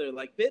her brother.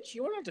 Like, bitch,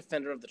 you are not a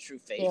defender of the true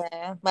faith.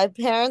 Yeah, my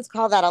parents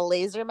call that a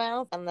laser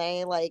mouth, and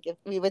they like if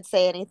we would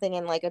say anything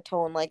in like a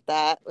tone like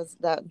that,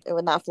 it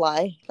would not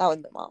fly. That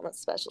would be mom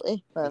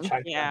especially.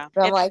 Yeah.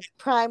 But I'm If- like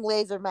prime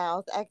laser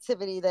mouth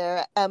activity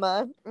there,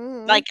 Emma.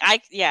 Mhm.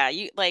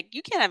 like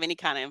you can't have any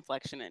kind of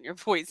inflection in your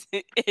voice.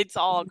 It's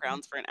all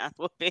grounds for an ass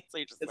whooping. So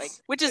you're just like,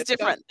 It's- which is it's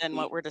different tough. than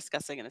what we're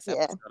discussing in this Yeah.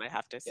 episode, I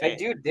have to I say.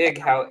 do dig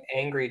how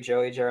angry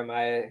Joey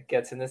Jeremiah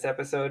gets in this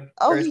episode.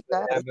 Oh, First he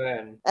with does. Emma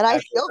And I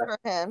after feel that.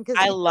 for him because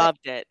I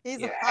loved it. he's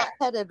Yeah.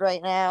 hot-headed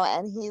right now,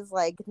 and he's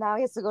like now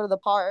he has to go to the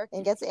park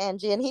and gets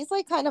Angie, and he's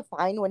like kind of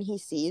fine when he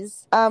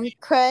sees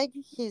Craig.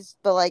 He's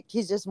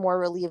just more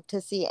relieved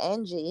to see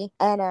Angie,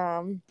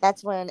 and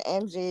that's when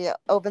Angie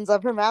opens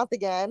up her mouth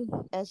again,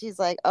 and she's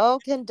like, "Oh,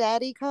 can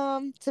Daddy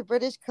come to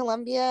British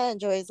Columbia?" And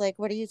Joey's like,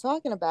 "What are you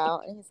talking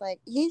about?" And he's like,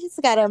 "He's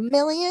got $1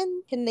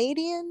 million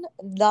Canadian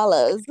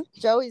dollars."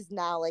 Joey's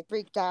now like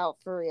freaked out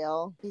for real.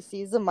 Scarsdale. He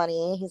sees the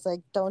money. He's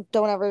like, don't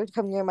ever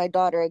come near my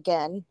daughter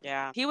again.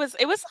 Yeah. It was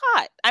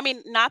hot. I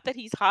mean, not that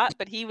he's hot,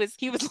 but he was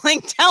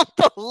laying down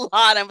the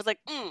lot. I was like,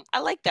 I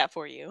like that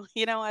for you.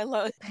 I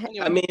love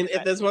I mean,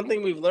 if there's one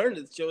thing we've learned,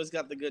 it's Joey's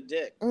got the good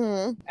dick.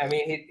 I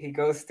mean, he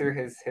goes through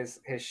his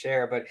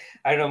share, but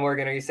I don't know,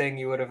 Morgan. Are you saying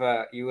you would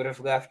have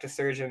left a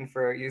surgeon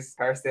for a used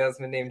car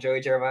salesman named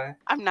Joey Jeremiah?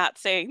 I'm not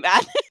saying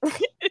that.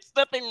 There's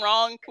nothing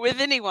wrong with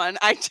anyone.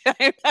 I'm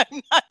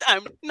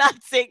not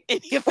saying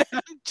any of that.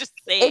 I'm just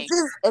saying.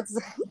 It's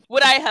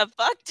Would I have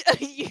fucked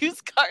a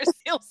used car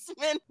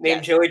salesman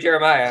Named Joey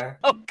Jeremiah.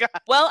 Oh God.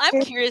 Well,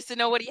 I'm curious to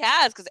know what he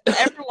has because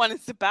everyone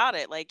is about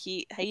it. Like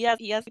he has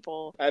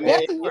people. I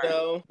mean,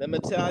 them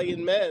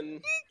Italian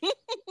men.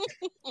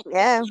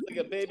 Yeah. Like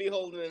a baby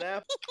holding an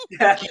apple.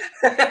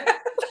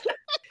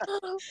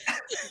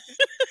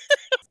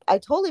 I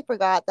totally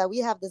forgot that we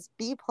have this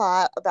B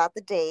plot about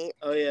the date.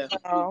 Oh yeah.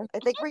 So I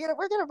think we're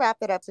gonna wrap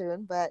it up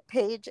soon. But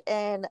Paige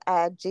and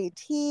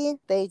JT,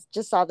 they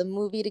just saw the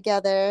movie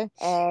together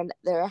and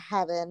they're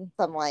having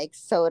some like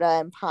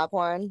soda and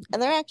popcorn.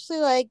 And they're actually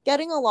like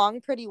getting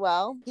along pretty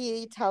well.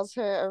 He tells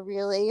her a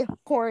really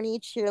corny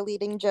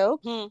cheerleading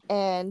joke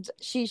and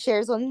she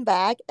shares one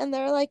back and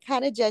they're like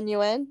kind of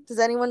genuine. Does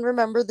anyone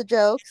remember the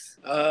jokes?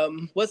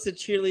 What's the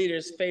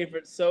cheerleader's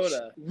favorite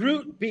soda?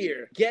 Root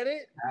beer. Get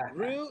it?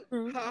 Root?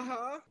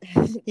 Haha.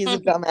 He's a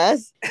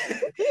dumbass.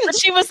 But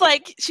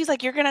she's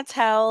like, you're gonna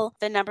tell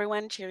the number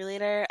one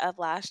cheerleader of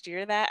last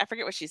year that I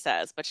forget what she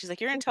says, but she's like,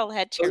 you're gonna tell the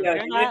head cheerleader You're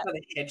gonna that. tell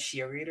the head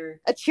cheerleader.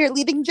 A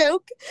cheerleading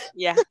joke?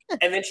 Yeah.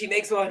 And then she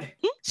makes one.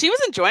 She was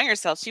enjoying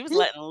herself. She was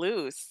letting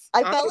loose.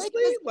 I felt like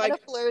Honestly, it was kind like-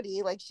 of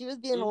flirty. Like she was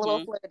being a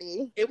little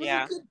flirty. It was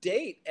Yeah. a good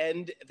date,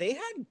 and they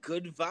had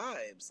good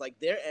vibes. Like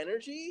their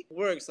energy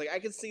works. Like I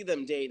could see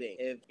them dating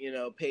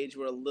if Paige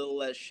were a little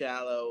less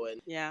shallow,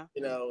 and Yeah.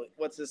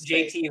 what's his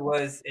JT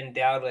was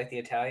endowed like the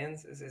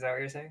Italians. Is that what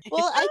you're saying?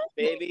 Well,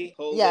 baby?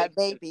 Hold yeah, it.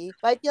 maybe.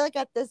 But I feel like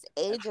at this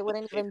age, it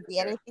wouldn't even be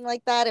anything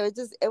like that. It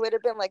would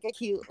have been like a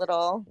cute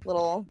little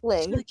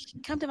fling. Like,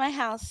 come to my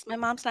house. My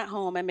mom's not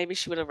home, and maybe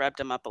she would have rubbed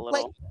him up a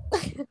little.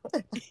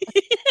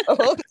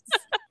 Oh,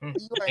 Named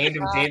you are him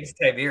not, James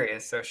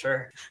Tiberius, so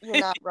sure. you're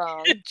not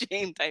wrong.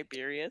 James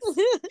Tiberius.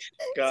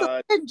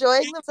 God. They're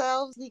enjoying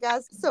themselves. He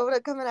got soda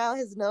coming out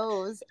his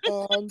nose,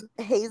 and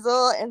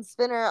Hazel and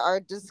Spinner are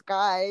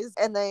disguised,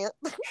 and they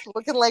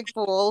looking like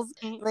fools.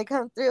 And they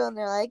come through, and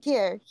they're like,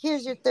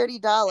 "Here's your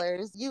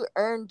 $30. You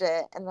earned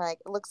it." And like,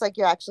 it looks like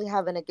you're actually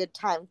having a good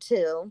time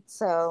too.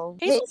 So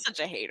Hazel's such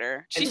a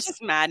hater. She's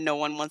just mad no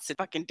one wants to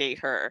fucking date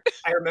her.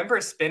 I remember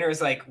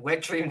Spinner's like,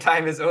 wet dream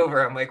time is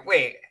over. I'm like,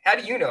 wait, how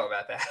do you know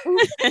about that?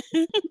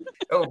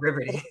 Oh,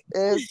 Riverty.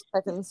 is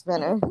fucking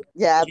Spinner.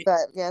 Yeah, but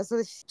yeah, so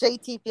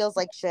JT feels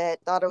like shit.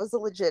 Thought it was a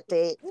legit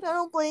date. I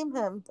don't blame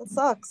him. It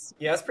sucks.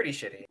 Yeah, it's pretty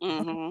shitty.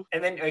 Mm-hmm.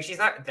 And then she's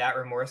not that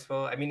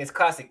remorseful. I mean, it's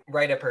classic,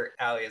 right up her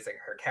alley as like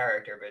her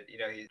character, but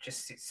he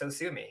just so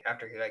sue me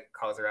after he like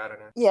calls her out on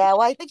it. Yeah,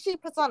 well, I think she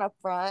puts on a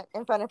front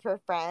in front of her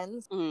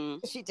friends.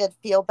 She did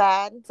feel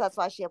bad, so that's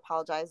why she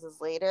apologizes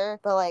later.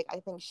 But like, I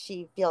think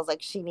she feels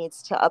like she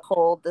needs to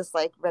uphold this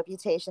like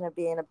reputation of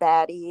being a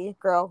baddie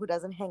girl who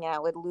doesn't hang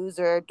out with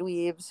loser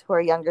dweebs who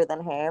are younger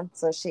than her.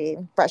 So she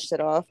brushed it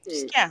off.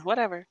 Yeah,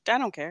 whatever. I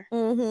don't care.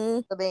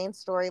 The main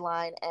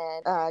storyline,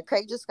 and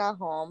Craig just got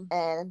home,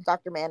 and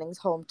Dr. Manning's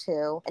home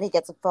too, and he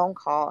gets a phone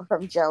call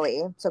from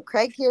Joey. So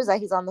Craig hears that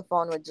he's on the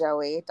phone with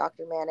Joey,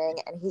 Dr. Manning,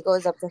 and he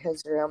goes up to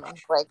his room and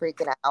he's like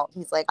freaking out.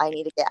 He's like, I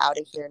need to get out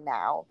of here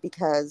now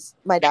because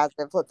my dad's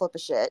gonna flip of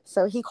shit.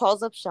 So he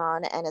calls up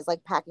Sean and is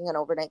like packing an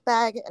overnight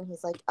bag, and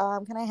he's like,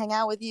 can I hang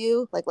out with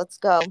you? Like, let's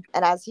go.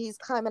 And as he's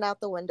climbing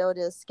out the window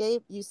to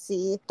escape, you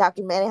see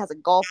Dr. Manning has a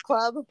golf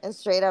club and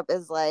straight up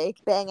is like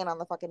banging on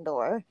the fucking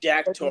door.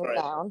 Jack Breaking it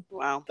Torrance. down.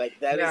 Wow. Like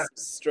that Yeah. is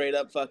straight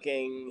up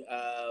fucking.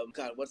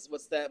 God,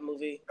 what's that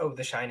movie? Oh,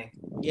 The Shining.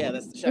 Yeah,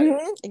 that's the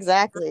Shining.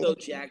 Exactly. So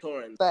Jack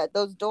Torrance. But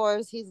those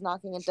doors, he's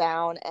knocking it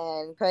down,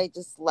 and Craig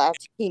just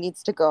left. He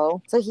needs to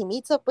go. So he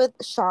meets up with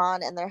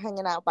Sean, and they're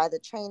hanging out by the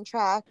train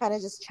track, kind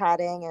of just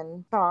chatting.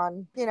 And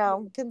Sean,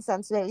 can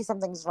sense maybe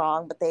something's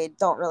wrong, but they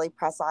don't really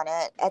press on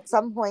it. At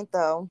some point,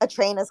 though, a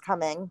train is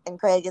coming, and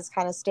Craig is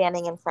kind of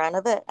standing in front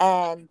of it.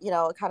 And,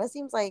 it kind of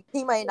seems like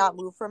he might not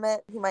move from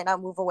it. He might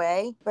not move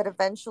away, but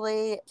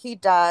eventually he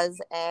does.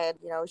 And,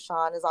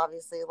 Sean is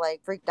obviously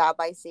like freaked out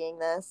by seeing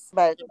this.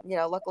 But,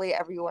 luckily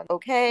everyone's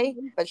okay.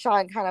 But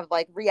Sean kind of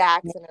like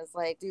reacts and is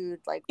like, dude,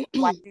 like,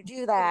 why did you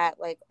do that?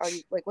 Like, are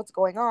you like, what's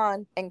going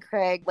on? And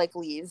Craig like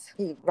leaves.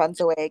 He runs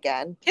away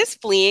again. His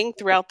fleeing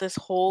throughout this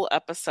whole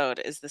episode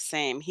is the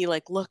same. He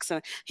like looks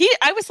and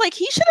I was like,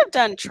 he should have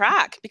done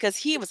track because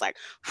he was like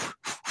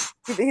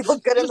Did he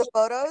look good in the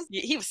photos?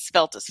 He was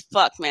svelte as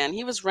fuck, man.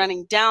 He was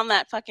running down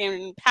that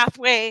fucking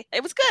pathway.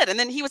 It was good. And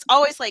then he was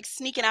always like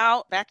sneaking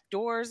out back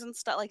doors and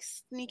stuff, like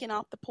sneaking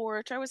off the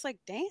porch. I was like,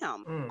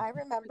 damn. I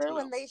remember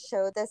when they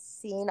showed this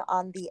scene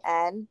on the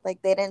end,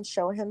 like they didn't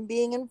show him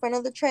being in front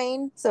of the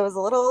train. So it was a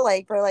little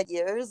like for like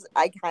years,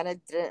 I kind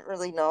of didn't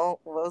really know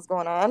what was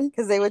going on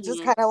because they would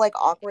just kind of like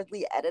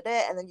awkwardly edit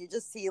it, and then you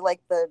just see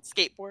like the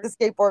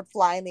skateboard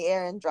fly in the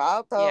air and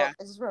drop. So Yeah.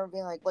 I just remember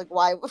being like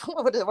why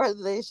are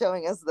they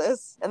showing us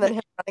this? And then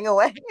him running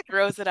away.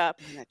 Throws it up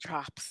and it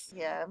drops.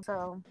 Yeah.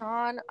 So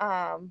Sean,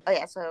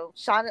 so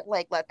Sean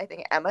like let I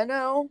think Emma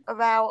know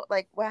about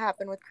like what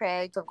happened with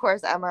Craig. So of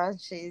course Emma,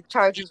 she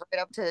charges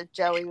right up to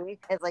Joey.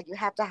 It's like, you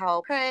have to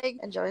help Craig,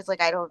 and Joey's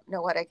like, I don't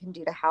know what I can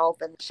do to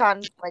help. And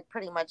Sean like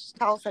pretty much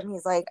tells him,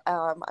 he's like,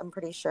 I'm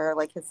pretty sure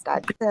like his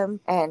dad beat him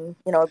and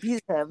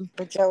abused him.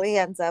 But Joey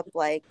ends up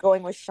like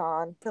going with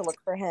Sean to look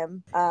for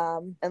him,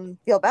 and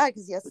feel bad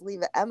because he has to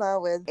leave Emma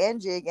with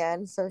Angie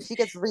again. So she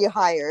gets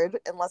rehired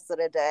in less than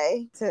a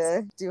day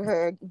to do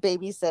her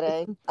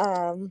babysitting.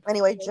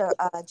 Anyway,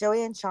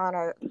 Joey and Sean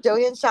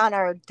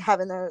are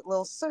having their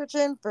little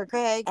searching for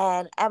Craig,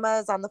 and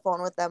Emma's on the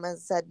phone with them and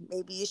said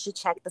maybe you should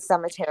check the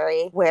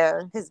cemetery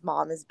where his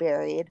mom is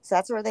buried. So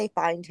that's where they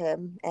find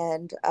him,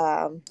 and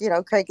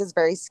Craig is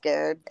very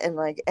scared and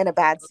like in a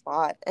bad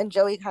spot, and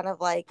Joey kind of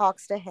like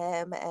talks to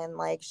him and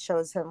like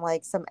shows him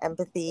like some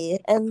empathy,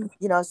 and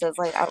says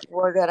like,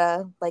 we're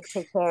gonna like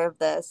take care of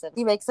this, and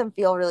he makes him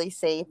feel really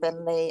safe,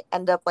 and they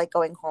end up like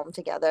going home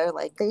together.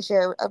 Like they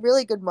share a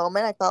really good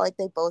moment. I felt like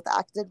they both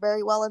acted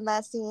very well in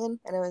that scene,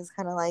 and it was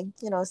kind of like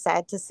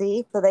sad to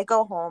see. So they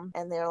go home,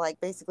 and they're like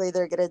basically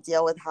they're gonna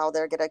deal with how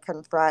they're gonna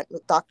confront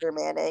Dr.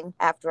 Manning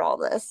after all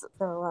this.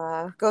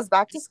 So goes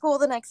back to school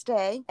the next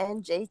day,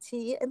 and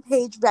JT and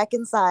Paige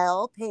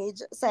reconcile.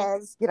 Paige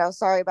says,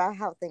 sorry about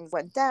how things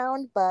went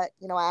down, but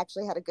I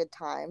actually had a good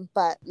time,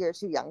 but you're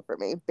too young for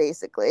me,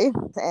 basically.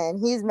 And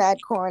he's mad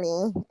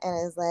corny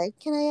and is like,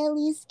 can I at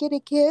least get a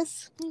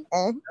kiss?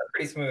 That's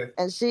pretty smooth.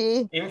 And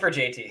she, even for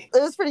JT,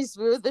 it was pretty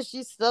smooth, but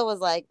she still was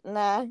like,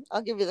 nah,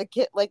 I'll give you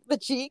the like the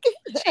cheek.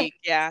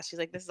 Yeah, she's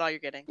like, this is all you're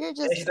getting. You're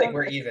just and she's like,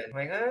 we're even.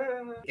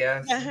 I'm like,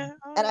 yes.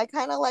 And I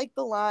kind of like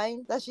the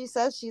line that she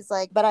says. She's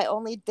like, but I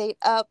only date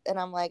up. And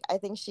I'm like, I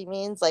think she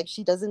means like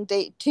she doesn't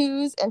date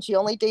twos and she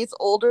only dates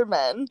older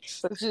men.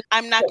 So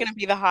I'm not going to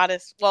be the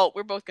hottest. Well,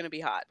 we're both going to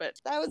be hot, but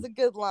that was a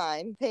good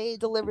line. Paige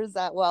delivers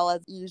that well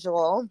as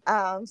usual.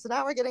 So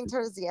now we're getting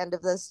towards the end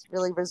of this,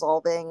 really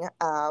resolving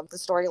the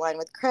storyline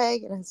with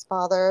Craig and his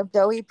father.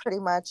 Joey, pretty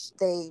much,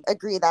 they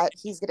agree that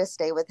he's going to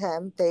stay with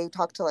him. They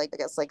talked to like, I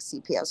guess like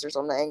CPS or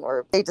something,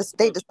 or they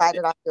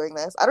decided on doing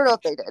this. I don't know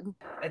if they did.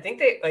 I think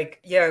they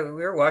we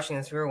were watching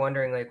this, we were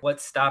wondering like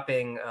what's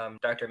stopping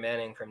Dr.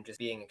 Manning from just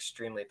being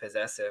extremely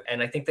possessive.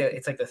 And I think that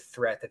it's like the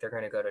threat that they're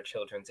going to go to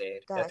Children's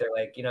Aid. That they're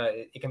like,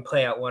 it can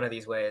play out one of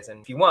these ways,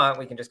 and if you want,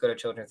 we can just go to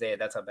Children's Aid.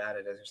 That's how bad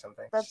it is or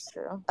something. That's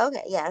true.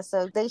 Okay, yeah.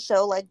 So they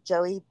show like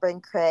Joey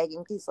bring Craig,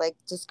 and he's like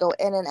just go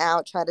in and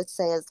out, try to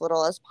say as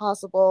little as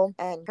possible.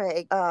 And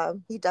Craig,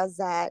 he does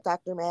that.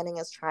 Dr. Manning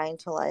is trying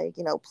to like,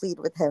 plead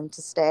with him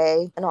to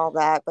stay and all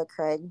that, but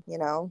Craig,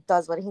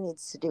 does what he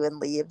needs to do and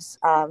leaves.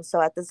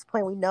 So at this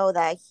point, we know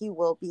that he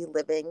will be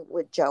living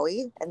with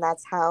Joey, and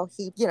that's how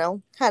he,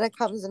 kind of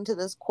comes into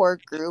this core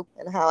group,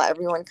 and how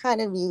everyone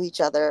kind of knew each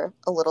other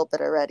a little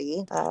bit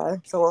already.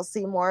 So we'll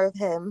see more of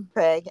him,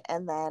 Craig,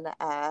 and then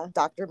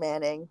Dr.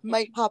 Manning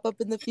might pop up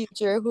in the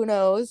future. Who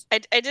knows?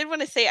 I did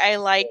want to say I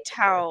liked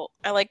how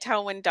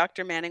when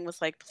Dr. Manning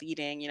was like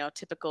pleading,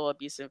 typical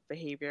abusive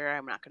behavior.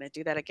 I'm not going to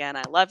do that again.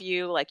 I love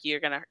you. Like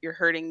you're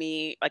hurting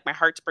me. Like my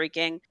heart's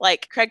breaking.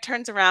 Like Craig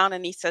turns around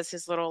and he says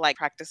his little like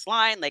practice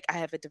line, like I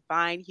have a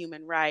divine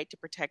human right to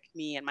protect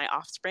me and my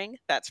offspring.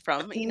 That's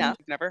from Enough.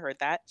 I've never heard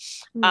that.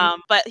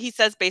 But he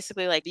says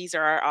basically like, these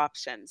are our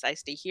options. I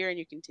stay here and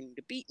you continue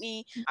to beat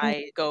me.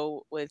 I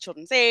go with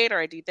Children's Aid, or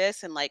I do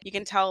this. And like, you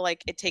can tell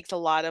like it takes a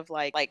lot of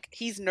like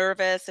he's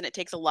nervous, and it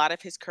takes a lot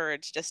of his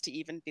courage just to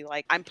even be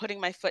like, I'm putting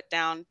my foot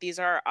down. These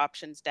are our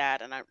options,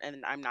 Dad. And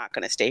I'm not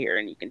going to stay here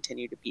and you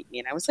continue to beat me.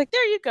 And I was like,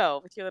 there you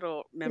go with your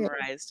little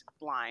memorized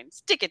line.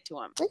 Stick it to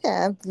him.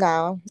 Yeah,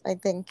 no, I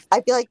feel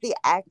like the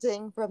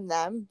acting from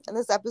them in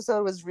this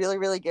episode was really,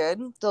 really good.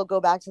 Still go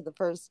back to the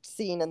first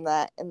scene in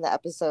the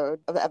episode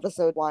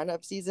 1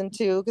 of season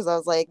 2, because I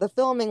was like, the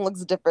filming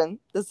looks different,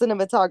 the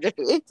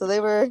cinematography. So they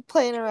were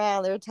playing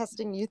around, they were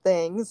testing new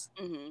things.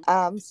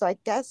 So I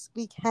guess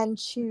we can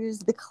choose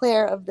the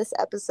Claire of this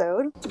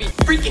episode. To be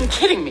freaking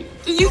kidding me!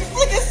 Did you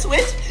flick a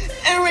switch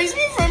and erase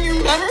me from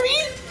your memory?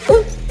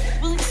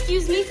 Well,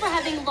 excuse me for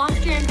having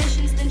loftier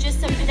ambitions than just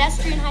some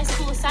pedestrian high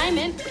school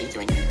assignment. What are you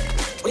doing here?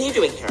 What are you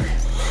doing here?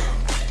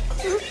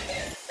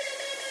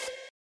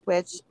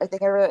 which I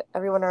think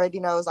everyone already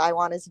knows I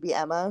wanted to be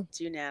Emma. It's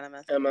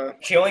unanimous. Emma.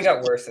 She only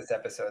got worse this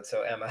episode,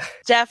 so Emma.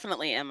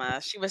 Definitely Emma.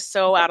 She was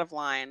so out of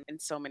line in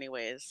so many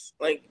ways.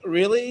 Like,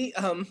 really?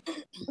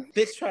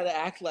 Bitch tried to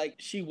act like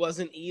she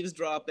wasn't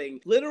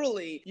eavesdropping.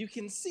 Literally, you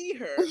can see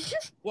her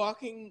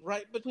walking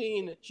right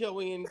between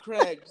Joey and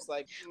Craig. Just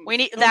like,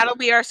 That'll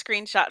be our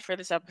screenshot for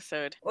this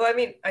episode. Well, I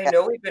mean, I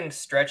know we've been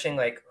stretching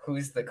like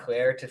who's the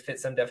Claire to fit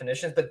some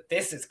definitions, but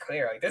this is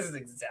Claire. Like, this is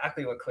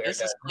exactly what Claire This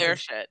does. is Claire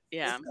shit.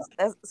 Yeah.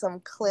 That's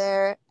some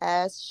Claire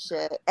ass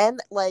shit. And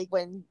like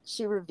when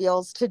she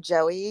reveals to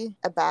Joey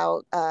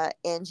about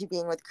Angie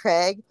being with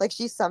Craig, like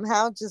she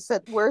somehow just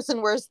said worse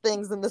and worse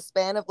things in the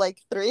span of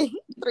like three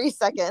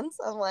seconds.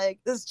 I'm like,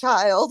 this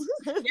child.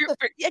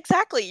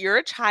 Exactly. You're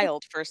a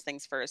child, first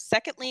things first.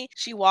 Secondly,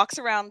 she walks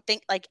around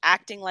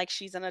acting like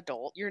she's an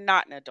adult. You're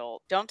not an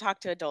adult. Don't talk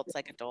to adults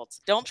like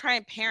adults. Don't try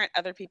and parent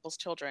other people's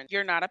children.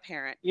 You're not a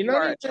parent. You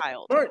are a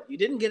child. Smart. You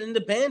didn't get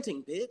into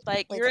banting, bitch.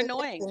 Like, Wait you're till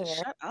annoying. you Just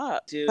hear. shut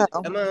up. Dude,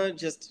 Uh-oh. Emma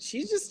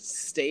she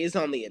just stays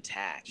on the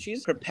attack.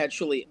 She's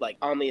perpetually like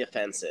on the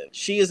offensive.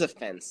 She is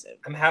offensive.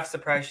 I'm half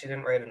surprised she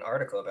didn't write an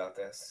article about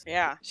this.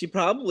 Yeah. She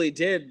probably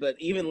did, but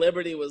even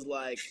Liberty was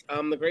like,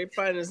 the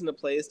grapevine isn't a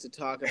place to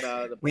talk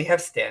about. We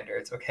have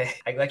standards, okay?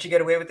 I let you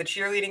get away with the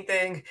cheerleading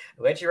thing.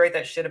 I let you write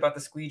that shit about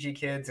the squeegee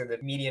kids or the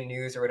median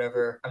news or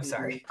whatever. I'm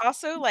sorry.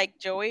 Also, like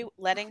Joey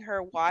letting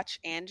her watch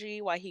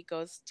Angie while he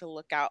goes to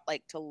look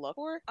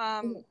for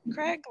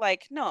Craig.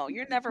 Like, no,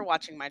 you're never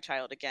watching my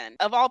child again.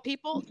 Of all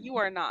people, you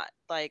are not.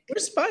 Like,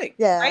 Where's Spike?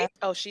 Yeah. right?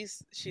 Oh,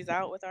 she's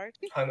out with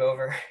Archie.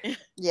 Hungover.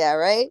 Yeah,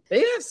 right? They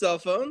have cell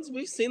phones.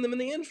 We've seen them in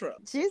the intro.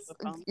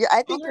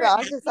 I think you're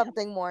Alright. onto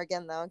something,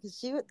 Morgan, though,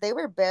 because they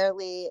were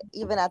barely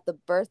even at the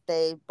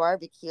birthday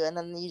barbecue, and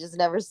then you just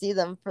never see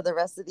them for the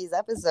rest of these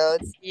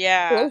episodes.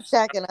 Yeah. They're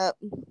shacking up.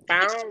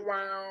 Bow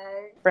wow.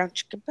 Brown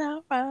chicken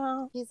bow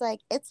wow. He's like,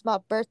 it's my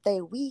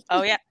birthday week.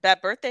 Oh yeah,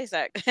 that birthday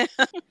sex.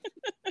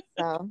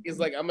 So, He's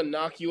like, I'm gonna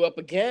knock you up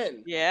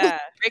again. Yeah,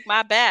 break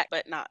my back,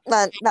 but not.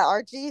 not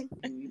Archie.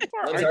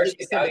 Was Archie Archie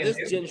gets some of Italian this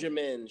too? ginger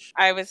minge.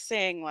 I was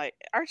saying like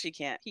Archie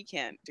he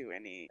can't do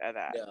any of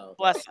that. No.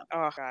 Bless him.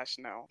 Oh gosh,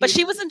 no. But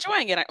she was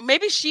enjoying it.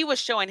 Maybe she was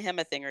showing him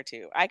a thing or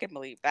two. I can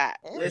believe that.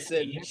 Yeah.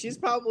 Listen, she's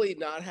probably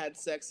not had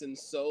sex in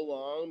so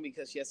long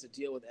because she has to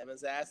deal with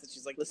Emma's ass that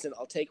she's like, listen,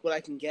 I'll take what I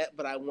can get,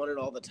 but I want it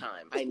all the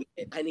time. I need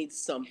it. I need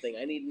something.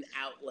 I need an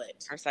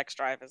outlet. Her sex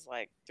drive is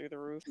like through the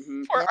roof.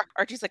 Mhm. Poor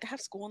Archie's like, I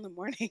have school in the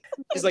morning.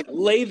 She's like,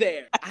 lay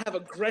there. I have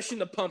aggression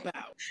to pump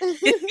out.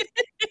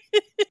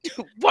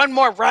 One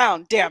more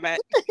round, damn it.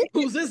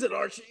 Whose is it,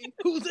 Archie?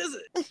 Whose is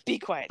it? Be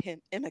quiet.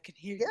 Emma can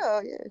hear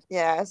you.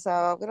 Yeah.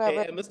 So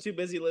whatever. Hey, Emma's too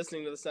busy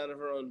listening to the sound of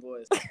her own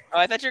voice. Oh,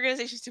 I thought you were gonna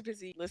say she's too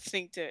busy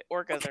listening to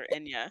orcas or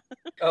Enya.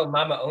 Oh,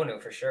 Mama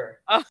Onu for sure.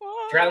 Oh.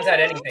 Drowns out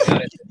anything,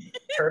 honestly.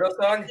 Turtle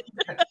song?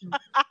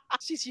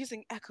 She's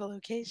using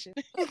echolocation.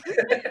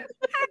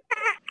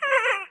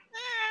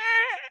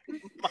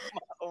 Mama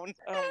own.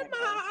 Oh my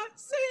Emma,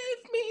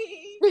 save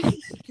me! God.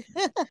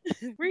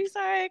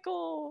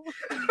 Recycle.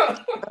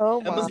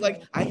 Oh my. Emma's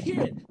like, I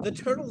hear it. The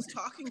turtle's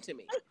talking to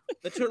me.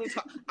 The turtle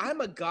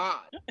I'm a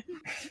god.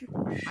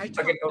 I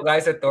talk Fucking to-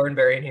 Eliza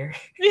Thornberry in here.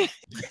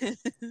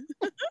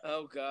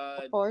 Oh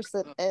god. Of course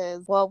it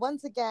is. Well,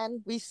 once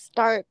again, we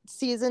start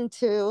season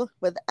 2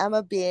 with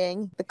Emma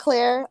being the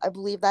Claire. I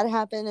believe that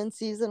happened in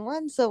season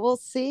 1, so we'll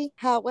see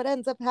what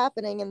ends up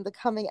happening in the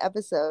coming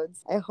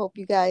episodes. I hope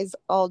you guys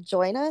all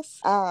join us.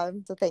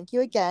 So thank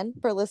you again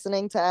for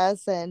listening to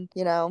us, and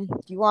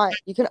if you want,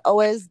 you can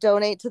always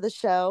donate to the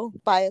show,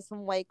 buy us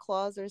some White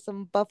Claws or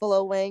some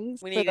buffalo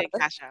wings. We for need the a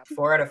cash out.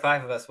 4 out of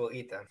 5 of us will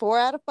eat them. 4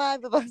 out of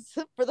 5 of us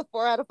for the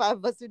 4 out of 5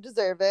 of us who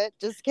deserve it.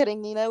 Just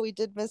kidding, Nina. We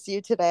did miss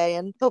you today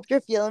and hope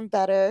you're feeling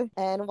better.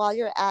 And while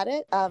you're at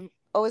it,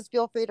 always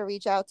feel free to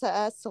reach out to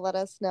us to let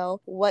us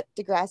know what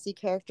Degrassi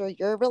character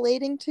you're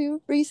relating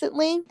to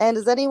recently. And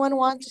does anyone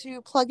want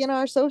to plug in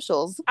our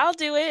socials? I'll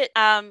do it.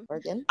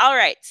 Morgan? All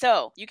right.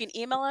 So you can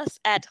email us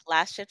at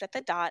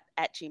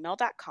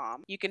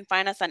lastshift@gmail.com. You can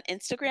find us on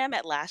Instagram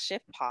at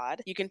lastshiftpod.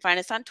 You can find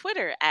us on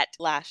Twitter at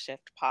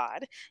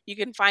lastshiftpod. You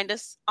can find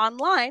us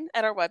online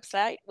at our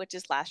website, which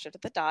is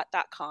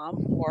lastshift@the.com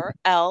or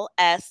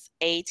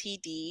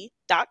lsatd.com.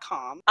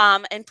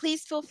 And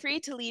please feel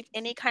free to leave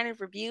any kind of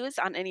reviews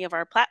on any of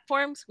our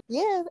platforms.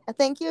 Yeah,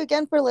 thank you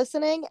again for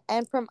listening.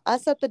 And from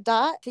us at the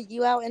Dot to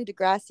you out in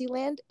Degrassi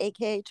land,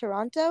 aka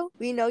Toronto,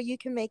 we know you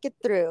can make it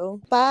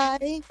through.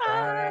 Bye.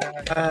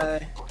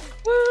 Bye.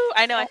 Woo!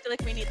 I know. I feel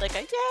like we need like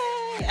a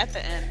yay at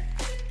the end.